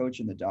like a coach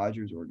in the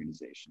Dodgers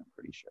organization, I'm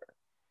pretty sure.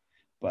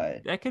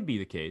 But That could be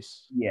the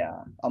case.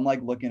 yeah, I'm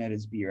like looking at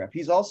his BRF.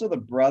 He's also the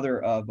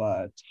brother of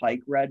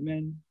Tyke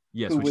Redman.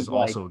 Yes, who which was is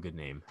also a good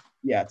name.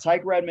 Yeah,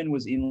 Tyke Redman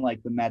was in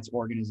like the Mets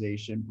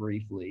organization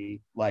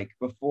briefly, like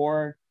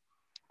before.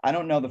 I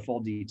don't know the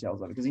full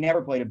details of it because he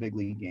never played a big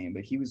league game,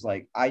 but he was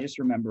like, I just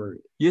remember.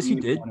 Yes, he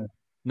was did. one of-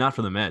 Not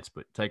for the Mets,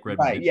 but Tyke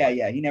Redman. Right, did yeah, play.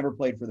 yeah. He never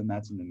played for the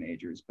Mets in the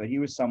majors, but he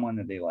was someone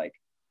that they like,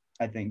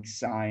 I think,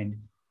 signed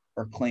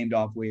or claimed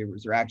off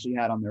waivers or actually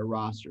had on their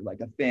roster,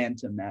 like a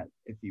phantom Met,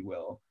 if you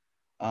will.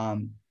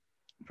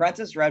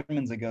 Prentice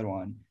Redman's a good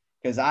one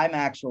because I'm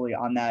actually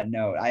on that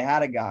note. I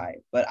had a guy,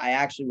 but I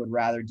actually would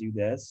rather do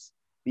this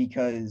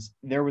because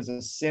there was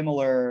a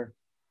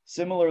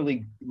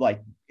similarly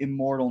like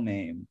immortal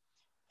name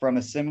from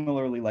a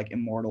similarly like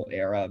immortal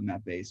era of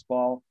Met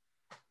baseball.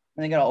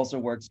 I think it also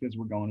works because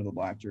we're going to the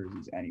black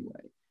jerseys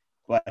anyway.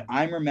 But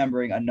I'm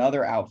remembering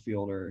another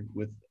outfielder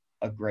with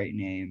a great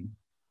name.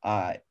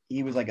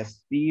 He was like a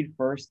speed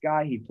first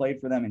guy. He played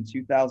for them in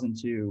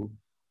 2002.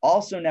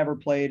 Also never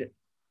played.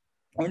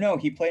 Oh no,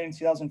 he played in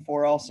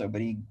 2004 also,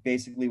 but he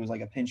basically was like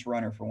a pinch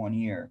runner for 1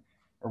 year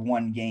or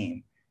one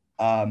game.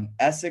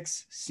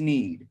 Essex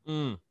Snead.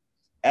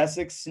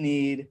 Essex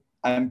Snead.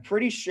 I'm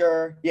pretty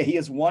sure. Yeah, he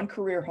has 1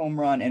 career home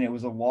run, and it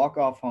was a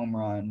walk-off home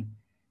run.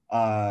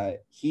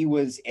 He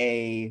was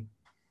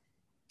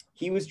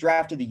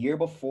drafted the year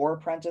before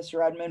Prentice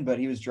Redman, but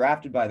he was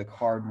drafted by the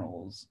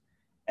Cardinals,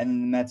 and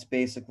the Mets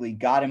basically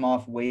got him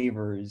off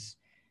waivers,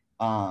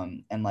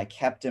 and like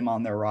kept him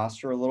on their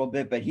roster a little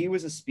bit. But he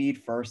was a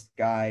speed first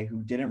guy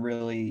who didn't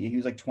really. He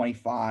was like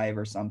 25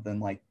 or something.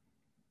 Like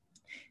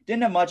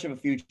didn't have much of a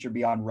future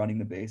beyond running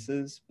the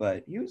bases,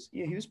 but he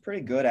was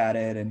pretty good at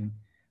it, and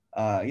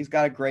he's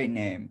got a great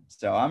name.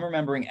 So I'm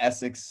remembering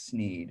Essex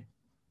Snead.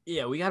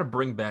 Yeah, we got to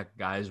bring back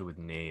guys with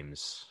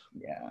names.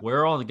 Yeah. Where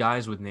are all the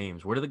guys with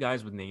names? Where do the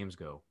guys with names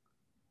go?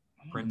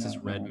 Prentice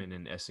Redman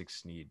and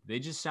Essex Snead. They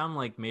just sound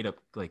like made up.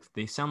 Like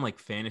they sound like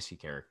fantasy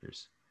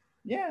characters.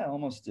 Yeah,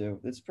 almost do.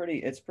 It's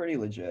pretty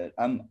legit.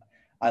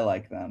 I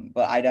like them,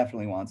 but I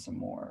definitely want some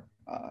more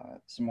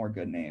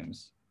good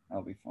names.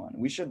 That'll be fun.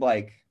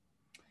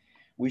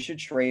 We should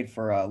trade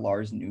for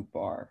Lars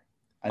Nootbaar.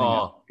 I think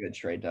that's a good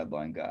trade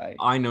deadline guy.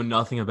 I know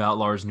nothing about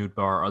Lars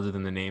Nootbaar other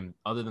than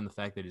the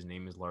fact that his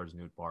name is Lars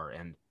Nootbaar,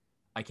 and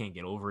I can't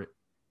get over it.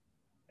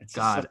 It's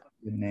God,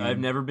 I've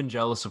never been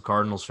jealous of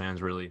Cardinals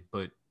fans really,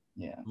 but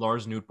yeah,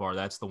 Lars Nootbaar,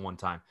 that's the one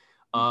time.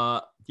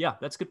 Yeah,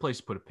 that's a good place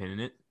to put a pin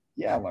in it.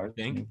 Yeah, Lars.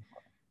 I think.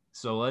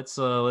 So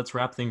let's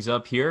wrap things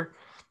up here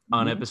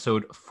on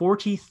episode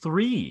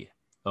 43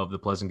 of the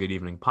Pleasant Good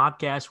Evening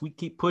podcast. We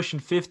keep pushing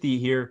 50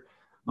 here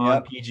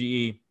on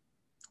PGE.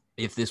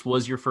 If this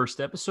was your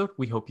first episode,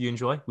 we hope you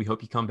enjoy. We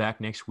hope you come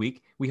back next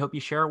week. We hope you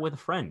share it with a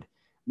friend.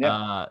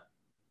 Yeah.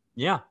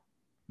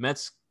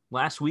 Mets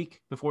last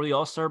week before the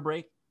All-Star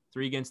break,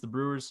 3 against the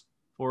Brewers,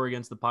 4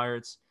 against the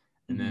Pirates.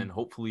 And then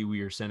hopefully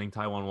we are sending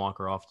Taijuan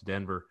Walker off to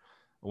Denver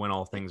when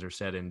all things are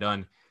said and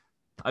done.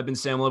 I've been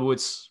Sam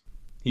Lebowitz.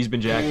 He's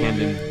been Jack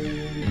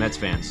Hendon. Mets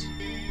fans,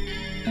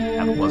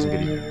 have a pleasant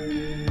good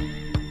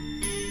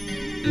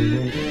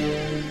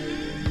evening.